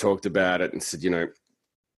 And we talked about it and said, you know,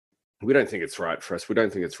 we don't think it's right for us. We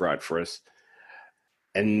don't think it's right for us.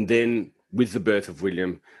 And then with the birth of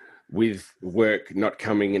William, with work not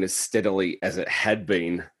coming in as steadily as it had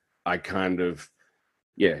been, I kind of,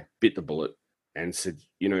 bit the bullet and said,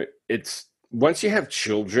 you know, it's, once you have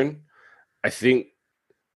children, I think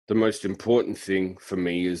the most important thing for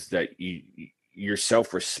me is that your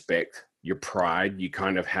self-respect, your pride, you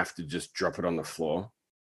kind of have to just drop it on the floor.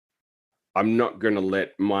 I'm not going to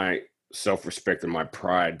let my self-respect and my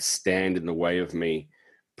pride stand in the way of me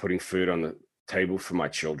putting food on the table for my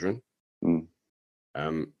children. You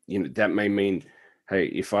know, that may mean, hey,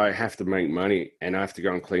 if I have to make money and I have to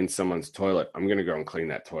go and clean someone's toilet, I'm going to go and clean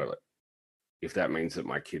that toilet, if that means that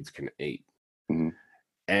my kids can eat.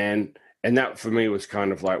 And that for me was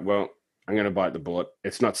kind of like, well, I'm going to bite the bullet.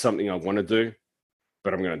 It's not something I want to do,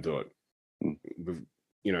 but I'm going to do it. We've,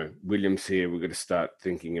 you know, William's here. We've got to start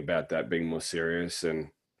thinking about that being more serious.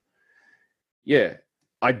 And yeah,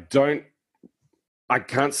 I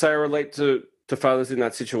can't say I relate to fathers in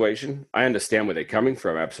that situation. I understand where they're coming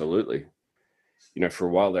from. Absolutely. You know, for a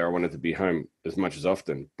while there, I wanted to be home as much as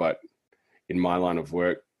often, but in my line of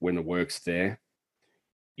work, when the work's there,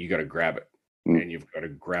 you got to grab it, and you've got to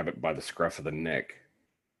grab it by the scruff of the neck,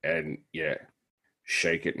 and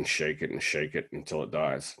shake it and shake it and shake it until it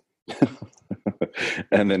dies.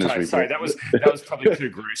 And then sorry, that was probably too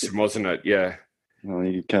gruesome, wasn't it? Yeah. Well,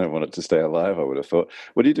 you kind of want it to stay alive, I would have thought.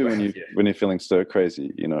 What do you do when you're feeling stir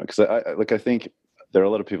crazy? You know, because I think there are a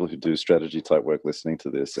lot of people who do strategy type work listening to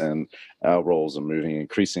this, and our roles are moving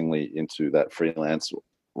increasingly into that freelance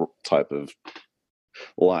type of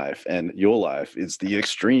life, and your life is the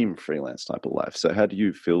extreme freelance type of life. So how do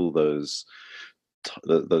you feel those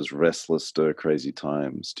restless, stir crazy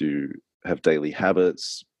times? Do you have daily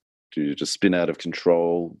habits? Do you just spin out of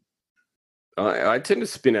control? I tend to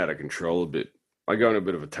spin out of control a bit. I go in a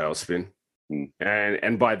bit of a tailspin.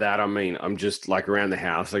 And by that, I mean, I'm just like around the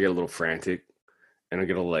house, I get a little frantic and I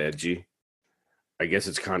get a little edgy. I guess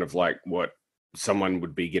it's kind of like what someone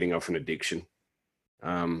would be getting off an addiction.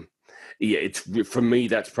 It's, for me,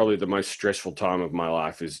 that's probably the most stressful time of my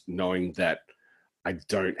life, is knowing that I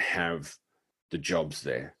don't have the jobs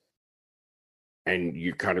there. And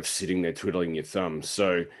you're kind of sitting there twiddling your thumbs.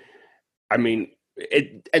 So, I mean,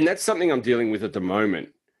 and that's something I'm dealing with at the moment,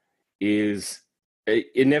 is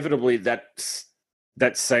inevitably that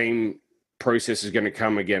same process is going to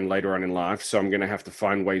come again later on in life. So I'm going to have to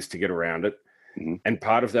find ways to get around it. And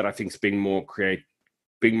part of that, I think, is being more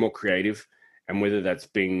creative, and whether that's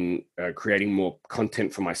being creating more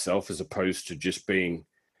content for myself, as opposed to just being,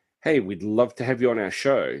 hey, we'd love to have you on our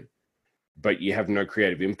show, but you have no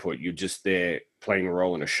creative input. You're just there playing a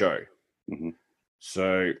role in a show.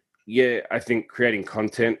 So yeah, I think creating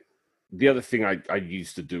content. The other thing I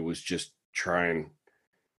used to do was just try and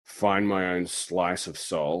find my own slice of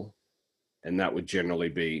soul, and that would generally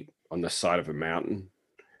be on the side of a mountain,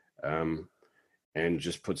 um, and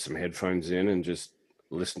just put some headphones in and just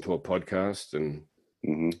listen to a podcast and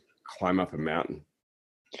climb up a mountain.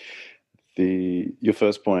 Your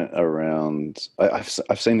first point around, I've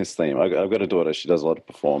seen this theme. I've got a daughter. She does a lot of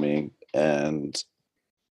performing, and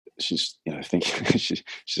she's, I think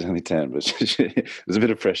she's only 10, but there's a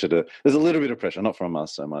bit of pressure there's a little bit of pressure, not from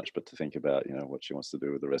us so much, but to think about, what she wants to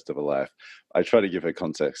do with the rest of her life. I try to give her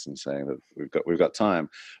context and saying that we've got time,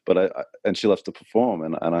 but and she loves to perform,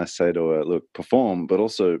 and I say to her, look, perform, but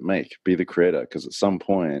also be the creator, because at some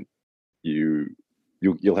point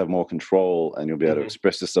you'll have more control, and you'll be able to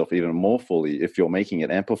express yourself even more fully if you're making it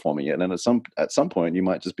and performing it. And then at some point, you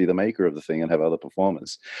might just be the maker of the thing and have other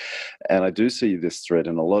performers. And I do see this thread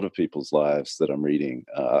in a lot of people's lives that I'm reading.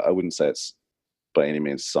 I wouldn't say it's by any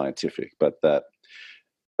means scientific, but that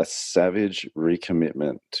a savage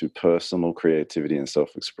recommitment to personal creativity and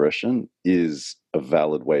self-expression is a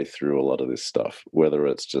valid way through a lot of this stuff, whether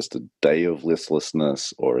it's just a day of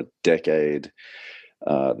listlessness or a decade.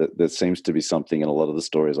 There seems to be something in a lot of the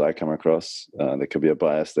stories I come across. There could be a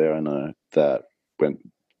bias there, I know, that when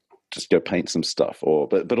just go paint some stuff,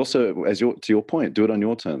 but also, to your point, do it on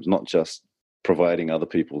your terms, not just providing other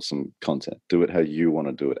people some content. Do it how you want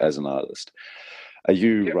to do it as an artist. Are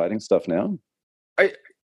you writing stuff now?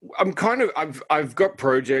 I'm kind of, I've got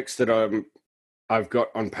projects that I've got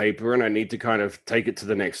on paper, and I need to kind of take it to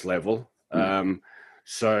the next level.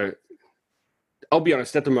 So I'll be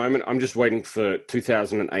honest, at the moment, I'm just waiting for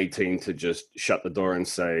 2018 to just shut the door and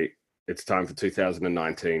say, it's time for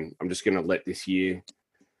 2019. I'm just going to let this year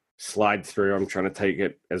slide through. I'm trying to take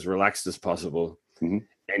it as relaxed as possible and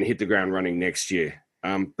hit the ground running next year.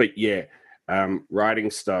 But yeah,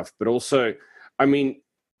 writing stuff. But also, I mean,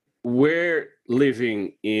 we're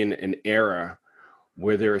living in an era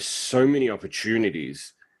where there are so many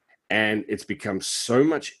opportunities, and it's become so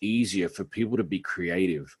much easier for people to be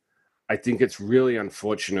creative. I think it's really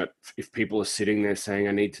unfortunate if people are sitting there saying,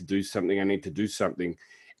 I need to do something,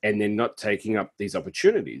 and they're not taking up these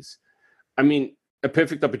opportunities. I mean, a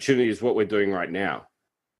perfect opportunity is what we're doing right now.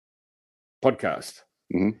 Podcast.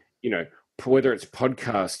 Whether it's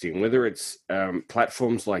podcasting, whether it's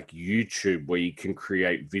platforms like YouTube where you can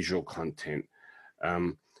create visual content,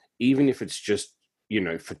 even if it's just,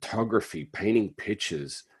 photography, painting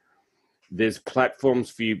pictures, there's platforms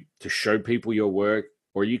for you to show people your work.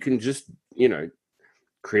 Or you can just,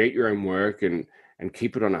 create your own work and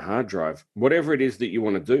keep it on a hard drive, whatever it is that you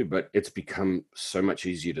want to do. But it's become so much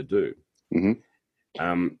easier to do.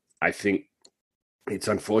 I think it's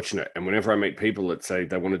unfortunate. And whenever I meet people that say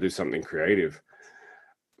they want to do something creative,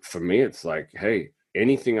 for me, it's like, hey,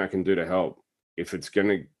 anything I can do to help, if it's going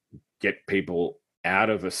to get people out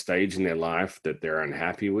of a stage in their life that they're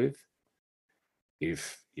unhappy with,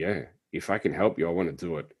 if I can help you, I want to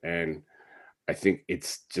do it. And I think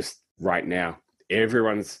it's just right now,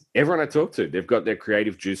 everyone I talk to, they've got their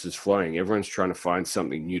creative juices flowing. Everyone's trying to find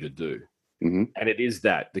something new to do. And it is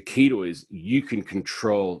that. The key to it is you can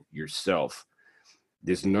control yourself.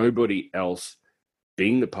 There's nobody else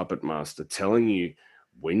being the puppet master telling you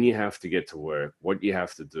when you have to get to work, what you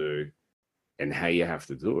have to do, and how you have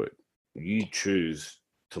to do it. You choose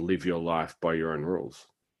to live your life by your own rules.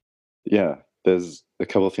 Yeah. There's a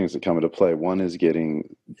couple of things that come into play. One is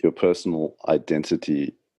getting your personal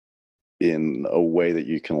identity in a way that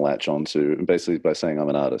you can latch onto, basically by saying I'm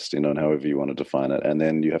an artist, and however you want to define it. And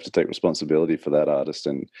then you have to take responsibility for that artist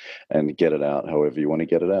and get it out however you want to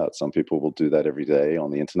get it out. Some people will do that every day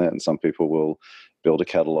on the internet, and some people will build a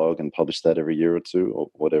catalog and publish that every year or two, or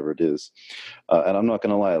whatever it is. And I'm not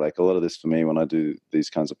going to lie, like a lot of this for me, when I do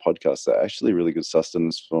these kinds of podcasts, they're actually really good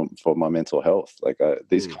sustenance for my mental health. Like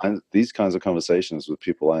these kinds of conversations with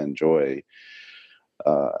people I enjoy,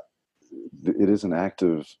 it is an act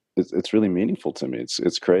of, it's really meaningful to me.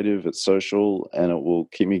 It's creative, it's social, and it will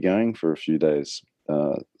keep me going for a few days.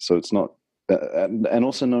 So it's not, and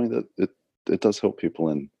also knowing that it does help people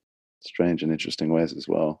in strange and interesting ways as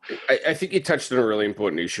well. I think you touched on a really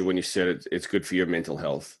important issue when you said it's good for your mental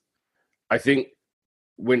health. I think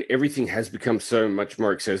when everything has become so much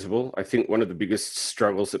more accessible, I think one of the biggest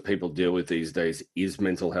struggles that people deal with these days is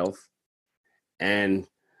mental health. And,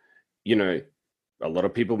 a lot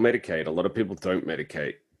of people medicate, a lot of people don't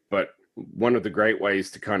medicate. But one of the great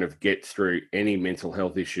ways to kind of get through any mental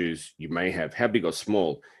health issues you may have, how big or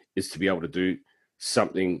small, is to be able to do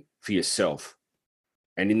something for yourself.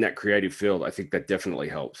 And in that creative field, I think that definitely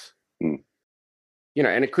helps. And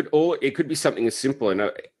it could be something as simple.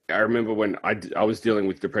 And I remember when I was dealing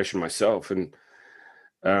with depression myself, and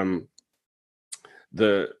um,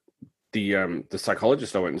 the the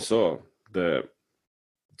psychologist I went and saw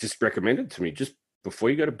just recommended to me, just before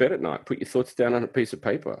you go to bed at night, put your thoughts down on a piece of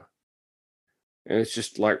paper, and it's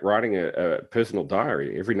just like writing a personal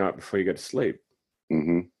diary every night before you go to sleep.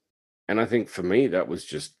 Mm-hmm. And I think for me, that was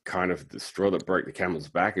just kind of the straw that broke the camel's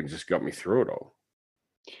back and just got me through it all.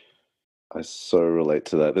 I so relate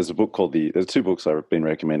to that. There's two books I've been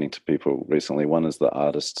recommending to people recently. One is The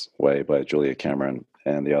Artist's Way by Julia Cameron,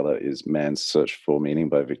 and the other is Man's Search for Meaning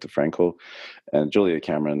by Viktor Frankl. And Julia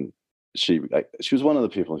Cameron, she was one of the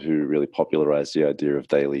people who really popularized the idea of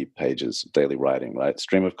daily pages, daily writing, right?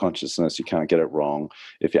 Stream of consciousness, you can't get it wrong.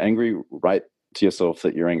 If you're angry, write to yourself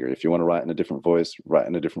that you're angry. If you want to write in a different voice, write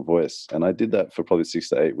in a different voice. And I did that for probably 6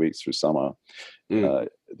 to 8 weeks through summer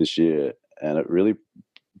this year, and it really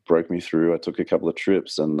broke me through. I took a couple of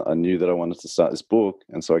trips, and I knew that I wanted to start this book.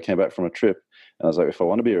 And so I came back from a trip, and I was like, if I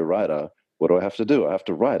want to be a writer, what do I have to do? I have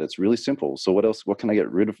to write. It's really simple. So what else? What can I get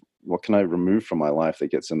rid of? What can I remove from my life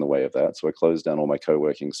that gets in the way of that? So I closed down all my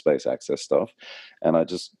co-working space access stuff, and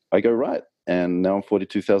I go write. And now I'm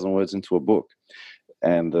 42,000 words into a book.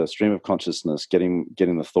 And the stream of consciousness, getting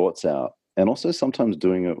the thoughts out, and also sometimes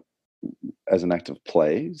doing it as an act of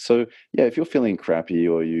play. So yeah, if you're feeling crappy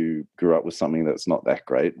or you grew up with something that's not that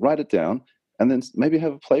great, write it down and then maybe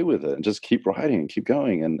have a play with it and just keep writing and keep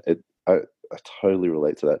going. And I totally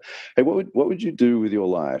relate to that. Hey, what would you do with your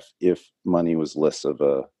life if money was less of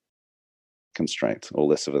a constraint or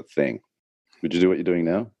less of a thing? Would you do what you're doing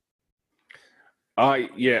now?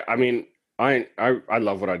 Yeah, I mean, I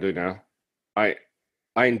love what I do now. I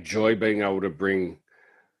enjoy being able to bring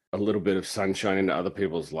a little bit of sunshine into other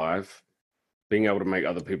people's life. Being able to make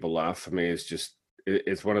other people laugh, for me, is just,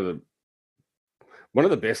 it's one of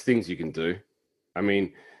the best things you can do. I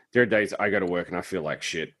mean, there are days I go to work and I feel like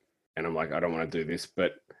shit, and I'm like, I don't want to do this.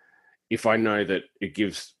 But if I know that it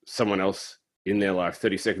gives someone else in their life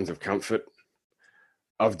 30 seconds of comfort,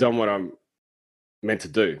 I've done what I'm meant to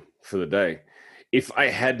do for the day. If I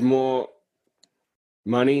had more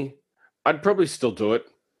money, I'd probably still do it.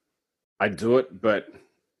 I'd do it, but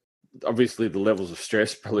obviously the levels of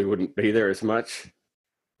stress probably wouldn't be there as much.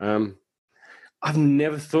 I've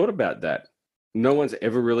never thought about that. No one's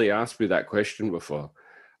ever really asked me that question before.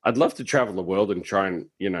 I'd love to travel the world and try and,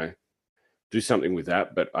 do something with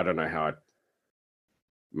that, but I don't know how I'd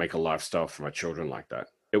make a lifestyle for my children like that.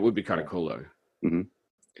 It would be kind of cool though.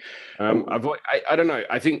 Mm-hmm. I don't know.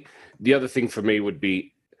 I think the other thing for me would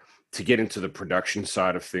be to get into the production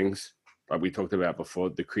side of things, like we talked about before,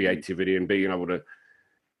 the creativity and being able to,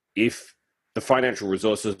 if the financial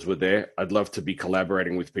resources were there, I'd love to be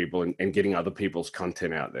collaborating with people and getting other people's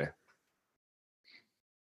content out there.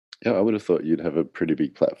 Yeah, I would have thought you'd have a pretty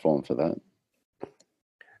big platform for that.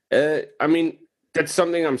 I mean, that's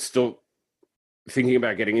something I'm still thinking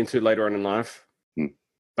about getting into later on in life.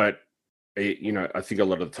 But, I think a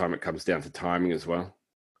lot of the time it comes down to timing as well.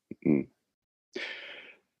 A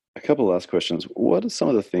couple of last questions. What are some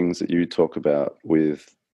of the things that you talk about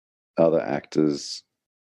with other actors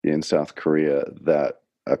in South Korea that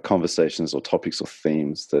are conversations or topics or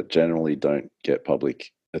themes that generally don't get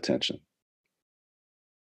public attention?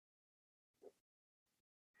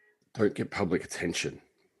 Don't get public attention.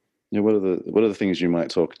 Yeah, what are the things you might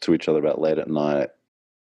talk to each other about late at night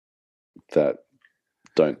that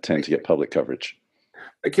don't tend to get public coverage?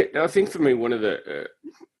 Okay, I think for me, one of the,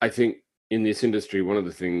 I think in this industry, one of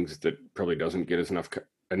the things that probably doesn't get us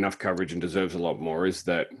enough coverage and deserves a lot more is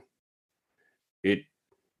that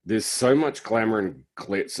there's so much glamour and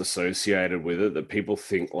glitz associated with it that people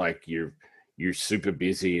think like you're super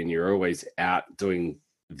busy and you're always out doing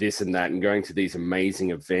this and that and going to these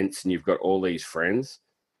amazing events and you've got all these friends.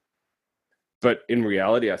 But in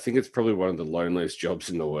reality, I think it's probably one of the loneliest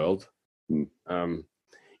jobs in the world.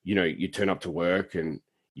 You turn up to work and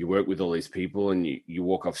you work with all these people and you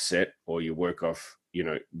walk off set or you work off,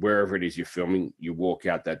 wherever it is you're filming, you walk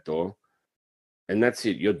out that door and that's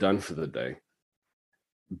it. You're done for the day.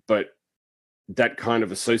 But that kind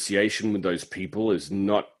of association with those people is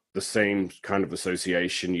not the same kind of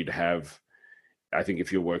association you'd have, I think,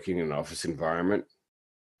 if you're working in an office environment,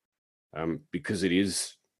 because it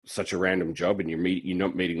is such a random job and you're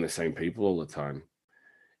not meeting the same people all the time.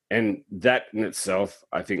 And that in itself,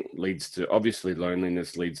 I think, leads to, obviously,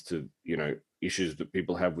 loneliness, leads to, issues that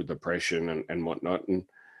people have with depression and whatnot. And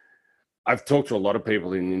I've talked to a lot of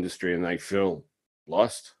people in the industry and they feel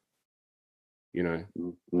lost. They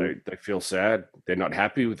feel sad. They're not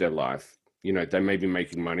happy with their life. They may be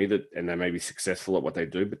making money and they may be successful at what they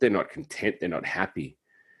do, but they're not content. They're not happy.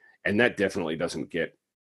 And that definitely doesn't get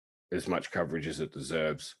as much coverage as it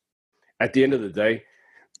deserves. at the end of the day,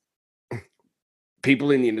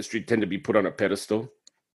 people in the industry tend to be put on a pedestal.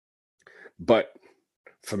 But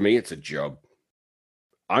for me, it's a job.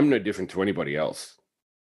 I'm no different to anybody else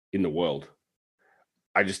in the world.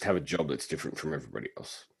 I just have a job that's different from everybody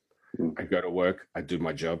else. I go to work, I do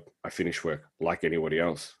my job, I finish work like anybody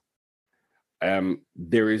else.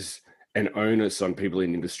 There is an onus on people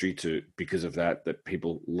in the industry because of that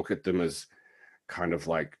people look at them as kind of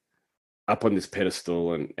like up on this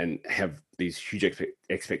pedestal and have these huge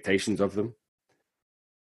expectations of them.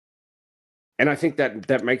 And I think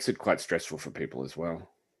that makes it quite stressful for people as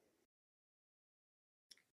well.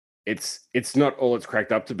 It's not all it's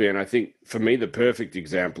cracked up to be. And I think for me, the perfect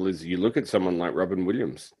example is you look at someone like Robin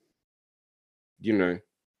Williams,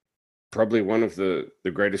 probably one of the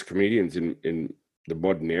greatest comedians in the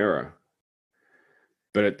modern era.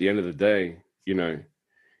 But at the end of the day,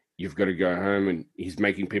 you've got to go home and he's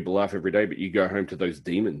making people laugh every day, but you go home to those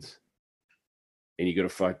demons and you got to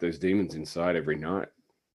fight those demons inside every night.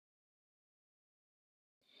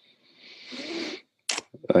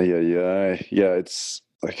 Yeah. It's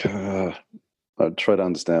like I try to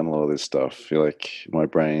understand a lot of this stuff. I feel like my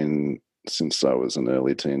brain, since I was an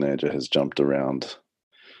early teenager, has jumped around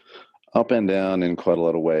up and down in quite a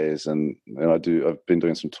lot of ways. And I've been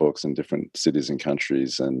doing some talks in different cities and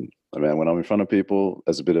countries. And man, when I'm in front of people,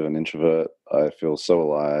 as a bit of an introvert, I feel so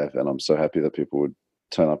alive, and I'm so happy that people would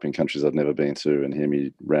turn up in countries I've never been to and hear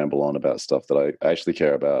me ramble on about stuff that I actually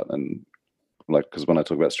care about. And like, because when I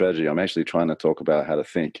talk about strategy, I'm actually trying to talk about how to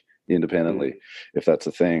think independently, if that's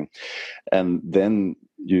a thing. And then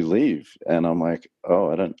you leave, and I'm like,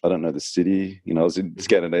 oh, I don't know the city. I was in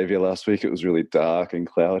Scandinavia last week. It was really dark and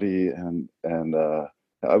cloudy, and I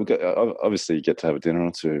obviously get to have a dinner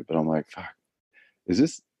or two, but I'm like, fuck, is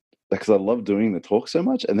this? Because I love doing the talk so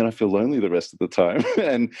much, and then I feel lonely the rest of the time,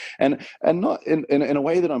 and not in a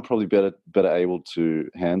way that I'm probably better able to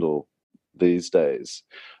handle these days,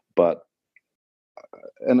 but.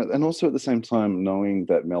 And also at the same time, knowing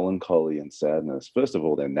that melancholy and sadness, first of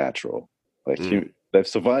all, they're natural. Like they've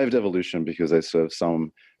survived evolution because they serve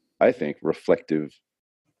some, I think, reflective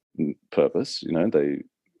purpose. A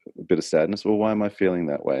bit of sadness. Well, why am I feeling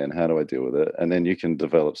that way, and how do I deal with it? And then you can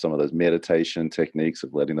develop some of those meditation techniques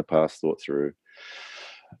of letting the past thought through.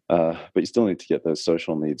 But you still need to get those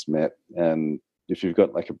social needs met. And if you've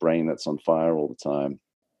got like a brain that's on fire all the time,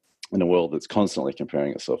 in a world that's constantly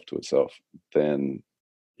comparing itself to itself, then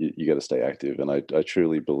you got to stay active. And I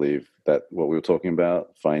truly believe that what we were talking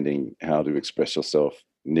about, finding how to express yourself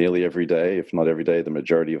nearly every day, if not every day, the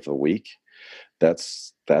majority of the week,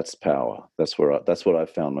 that's power. That's what I've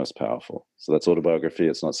found most powerful. So that's autobiography.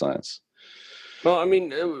 It's not science. Well, I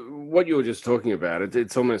mean, what you were just talking about,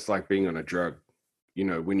 it's almost like being on a drug,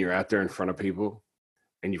 when you're out there in front of people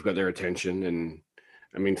and you've got their attention. And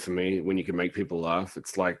I mean, for me, when you can make people laugh,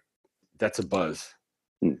 it's like, that's a buzz.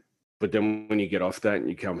 But then when you get off that and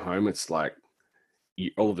you come home, it's like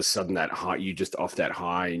all of a sudden that high, you just off that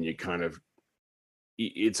high, and you kind of,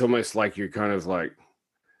 it's almost like you're kind of like,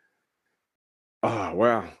 oh,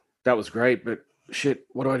 wow, that was great, but shit,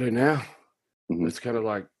 what do I do now? It's kind of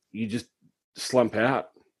like you just slump out.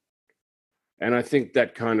 And I think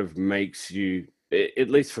that kind of makes you, at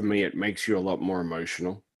least for me, it makes you a lot more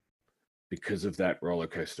emotional because of that roller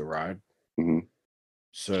coaster ride.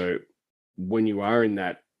 So when you are in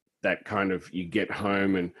that kind of, you get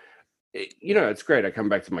home and, it's great. I come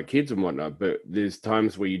back to my kids and whatnot, but there's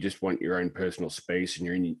times where you just want your own personal space and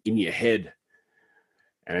you're in your head.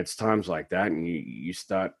 And it's times like that. And you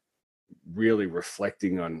start really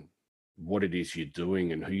reflecting on what it is you're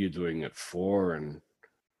doing and who you're doing it for and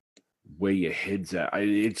where your head's at.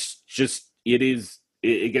 It's just,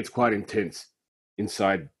 it gets quite intense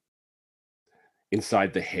inside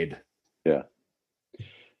the head. Yeah.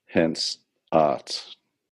 Hence art.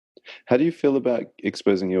 How do you feel about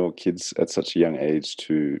exposing your kids at such a young age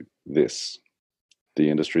to the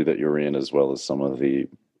industry that you're in, as well as some of the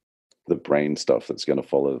brain stuff that's going to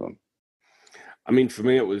follow them? I mean, for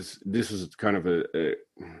me, this was kind of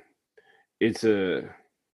it's a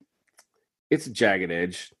jagged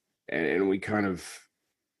edge, and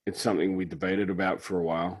it's something we debated about for a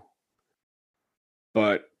while,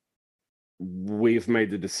 but we've made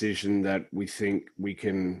the decision that we think we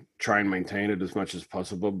can try and maintain it as much as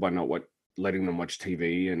possible by not letting them watch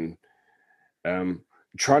TV and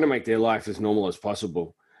trying to make their life as normal as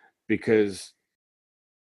possible, because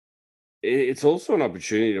it's also an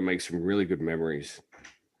opportunity to make some really good memories.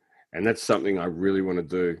 And that's something I really want to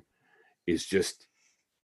do, is just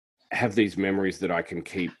have these memories that I can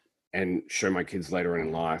keep and show my kids later on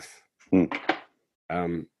in life.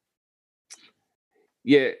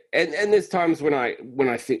 Yeah, and there's times when I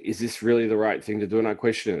think, is this really the right thing to do? And I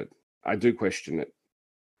question it. I do question it.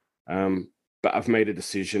 But I've made a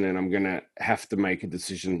decision, and I'm going to have to make a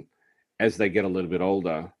decision as they get a little bit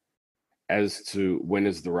older as to when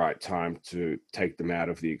is the right time to take them out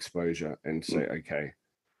of the exposure and say, okay,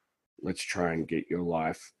 let's try and get your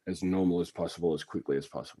life as normal as possible, as quickly as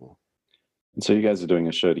possible. And so you guys are doing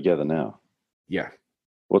a show together now. Yeah.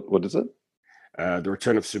 What is it? The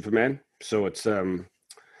Return of Superman. So it's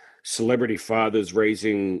celebrity fathers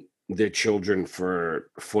raising their children for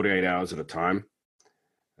 48 hours at a time.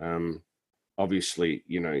 Obviously,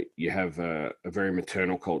 you have a very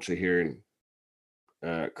maternal culture here in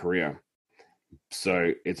Korea.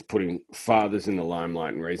 So it's putting fathers in the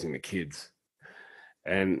limelight and raising the kids.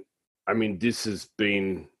 And I mean, this has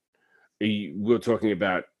been, we're talking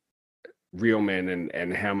about Real Men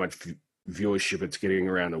and how much viewership it's getting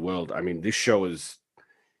around the world. I mean, this show is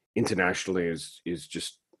internationally is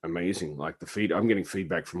just amazing. Like I'm getting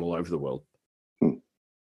feedback from all over the world.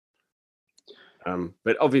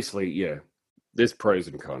 But obviously, yeah, there's pros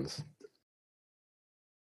and cons.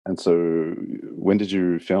 And so when did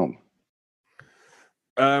you film?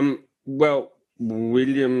 Well,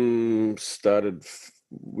 we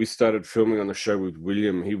started filming on the show with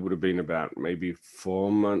William. He would have been about maybe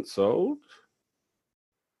 4 months old.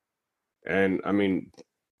 And I mean,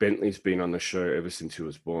 Bentley's been on the show ever since he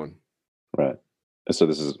was born. Right. So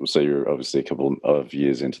you're obviously a couple of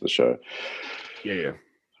years into the show. Yeah.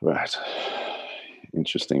 Right.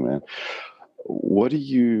 Interesting, man.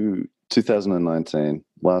 2019,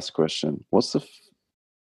 last question.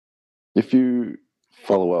 If you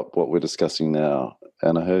follow up what we're discussing now,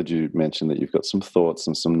 and I heard you mention that you've got some thoughts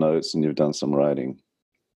and some notes and you've done some writing.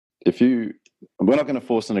 We're not going to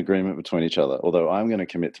force an agreement between each other, although I'm going to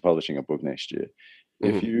commit to publishing a book next year.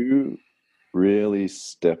 Mm-hmm. If you really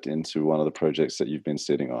stepped into one of the projects that you've been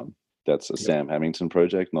sitting on, that's a Sam Hammington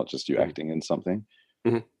project, not just you acting in something.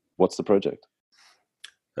 Mm-hmm. What's the project?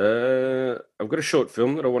 I've got a short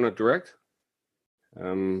film that I want to direct. So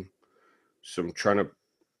I'm trying to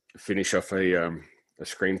finish off a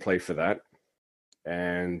screenplay for that,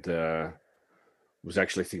 and was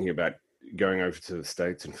actually thinking about going over to the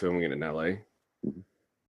States and filming it in LA.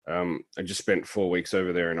 I just spent 4 weeks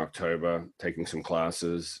over there in October taking some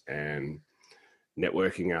classes and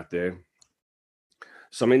networking out there.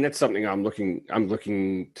 So I mean, that's something I'm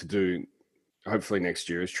looking to do hopefully next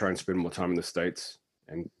year, is try and spend more time in the States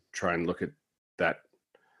and try and look at that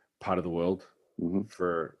part of the world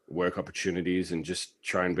for work opportunities and just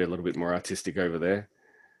try and be a little bit more artistic over there.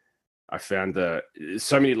 I found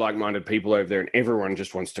so many like-minded people over there, and everyone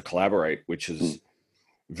just wants to collaborate, which is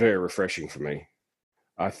very refreshing for me.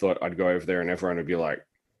 I thought I'd go over there and everyone would be like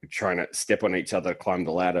trying to step on each other, climb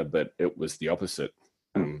the ladder, but it was the opposite.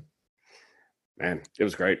 Man, it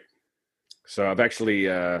was great. So I'm actually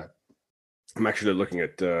looking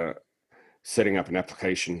at setting up an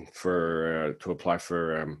application to apply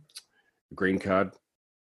for a green card.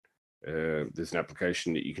 There's an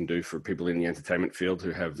application that you can do for people in the entertainment field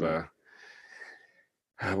who have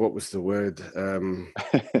what was the word?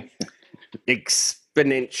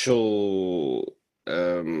 Exponential.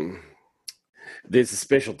 There's a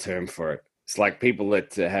special term for it. It's like people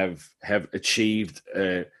that have achieved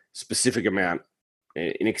a specific amount,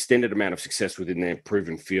 an extended amount of success within their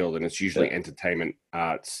proven field, and it's usually entertainment,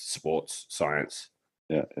 arts, sports, science.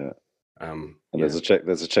 Yeah. And there's a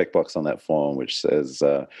checkbox on that form which says,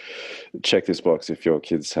 check this box if your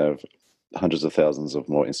kids have hundreds of thousands of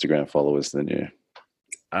more Instagram followers than you.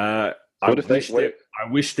 I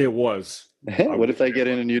wish there was. What if they get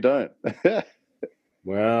in and you don't?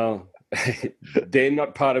 Well, they're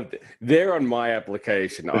not part of. They're on my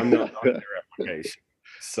application. I'm not on their application.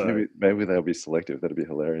 So maybe they'll be selective. That'd be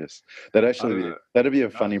hilarious. That'd be a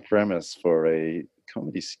funny premise for a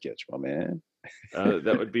comedy sketch, my man.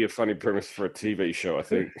 That would be a funny premise for a TV show, I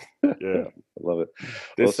think. Yeah, I love it.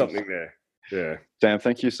 There's something there. Yeah. Dan,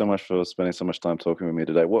 thank you so much for spending so much time talking with me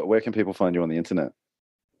today. Where can people find you on the internet?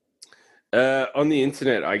 On the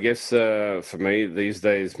internet, I guess for me these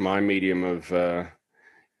days, my medium of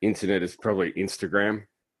internet is probably Instagram.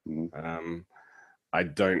 I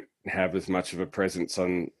don't have as much of a presence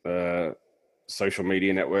on social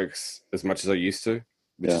media networks as much as I used to,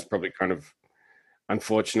 which is probably kind of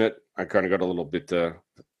unfortunate. I kind of got a little bit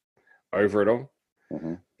over it all.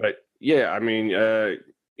 But yeah, I mean,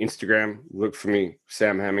 Instagram, look for me,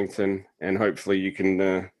 Sam Hammington, and hopefully you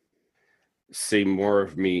can see more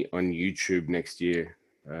of me on YouTube next year.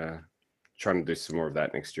 Trying to do some more of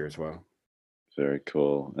that next year as well. Very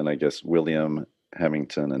cool. And I guess William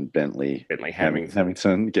Hammington and Bentley. Hammington.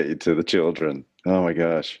 Hammington, get you to the children. Oh my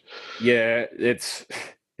gosh. Yeah, it's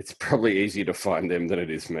probably easier to find them than it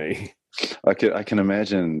is me. I can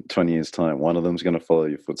imagine 20 years time, one of them's going to follow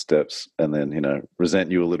your footsteps and then,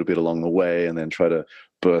 resent you a little bit along the way and then try to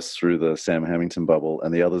burst through the Sam Hammington bubble.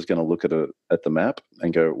 And the other's going to look at the map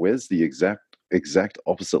and go, where's the exact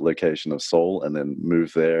opposite location of Seoul, and then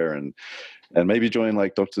move there and maybe join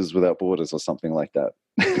like Doctors Without Borders or something like that.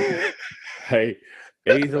 Hey,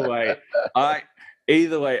 either way, I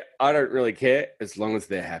don't really care as long as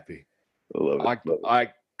they're happy. I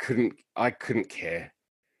couldn't care.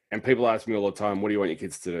 And people ask me all the time, what do you want your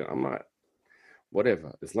kids to do? I'm like,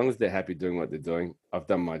 whatever. As long as they're happy doing what they're doing, I've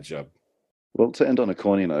done my job. Well, to end on a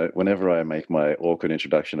corny note, whenever I make my awkward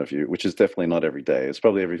introduction of you, which is definitely not every day, it's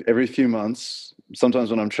probably every few months,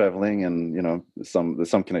 sometimes when I'm traveling and, there's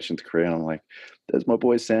some connection to Korea, and I'm like, there's my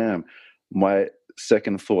boy Sam. My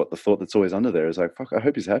second thought, the thought that's always under there is like, fuck, I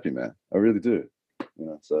hope he's happy, man. I really do.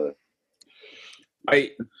 So.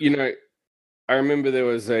 I remember there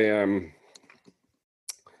was a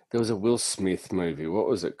Will Smith movie. What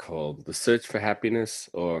was it called? The Search for Happiness,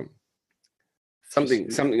 or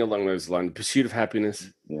something along those lines. Pursuit of Happiness.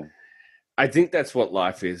 Yeah. I think that's what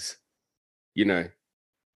life is. Are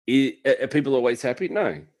people always happy?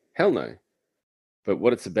 No. Hell no. But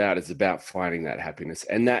what it's about finding that happiness.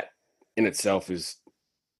 And that in itself is,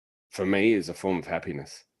 for me, is a form of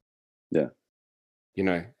happiness. Yeah.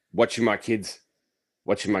 Watching my kids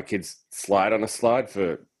slide on a slide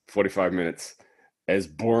for 45 minutes, as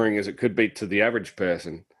boring as it could be to the average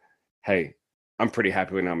person, hey, I'm pretty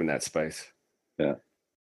happy when I'm in that space. Yeah.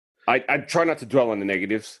 I try not to dwell on the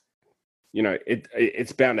negatives.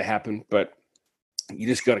 It's bound to happen, but you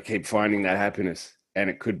just got to keep finding that happiness. And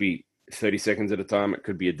it could be 30 seconds at a time. It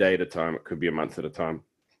could be a day at a time. It could be a month at a time.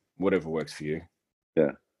 Whatever works for you.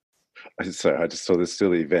 Yeah. I just saw this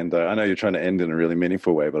silly Venn diagram. I know you're trying to end in a really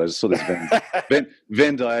meaningful way, but I just saw this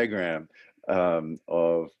Venn diagram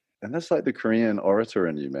of, and that's like the Korean orator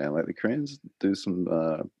in you, man. Like the Koreans do some,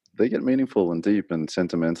 they get meaningful and deep and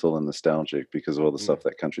sentimental and nostalgic because of all the stuff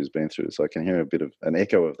that country's been through. So I can hear a bit of an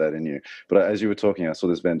echo of that in you. But as you were talking, I saw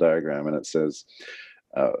this Venn diagram and it says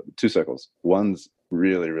 2 circles. One's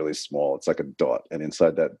really, really small. It's like a dot. And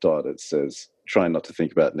inside that dot, it says, try not to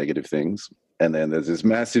think about negative things. And then there's this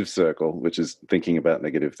massive circle, which is thinking about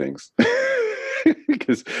negative things.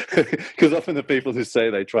 Because often the people who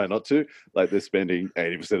say they try not to, like they're spending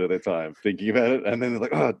 80% of their time thinking about it. And then they're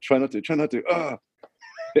like, oh, try not to. Oh.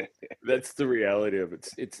 That's the reality of it.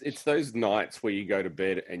 It's those nights where you go to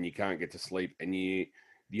bed and you can't get to sleep. And the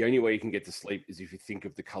only way you can get to sleep is if you think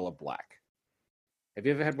of the color black. Have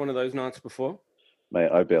you ever had one of those nights before?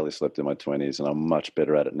 Mate, I barely slept in my 20s and I'm much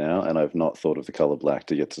better at it now. And I've not thought of the color black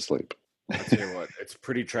to get to sleep. I tell you what, it's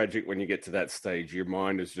pretty tragic when you get to that stage. Your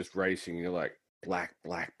mind is just racing. You're like, black,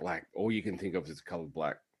 black, black. All you can think of is the color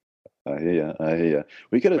black. I hear you.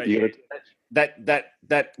 We gotta.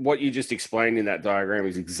 That what you just explained in that diagram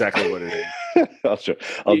is exactly what it is.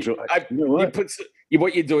 I'll draw.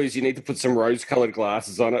 What you do is you need to put some rose-colored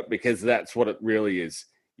glasses on it, because that's what it really is.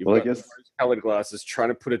 I guess rose-colored glasses trying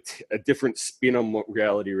to put a different spin on what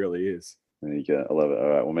reality really is. There you go. I love it. All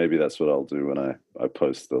right. Well, maybe that's what I'll do when I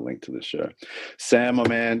post the link to the show. Sam, my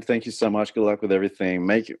man, thank you so much. Good luck with everything.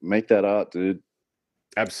 Make that art, dude.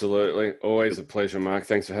 Absolutely. Always a pleasure, Mark.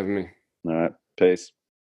 Thanks for having me. All right. Peace.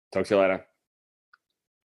 Talk to you later.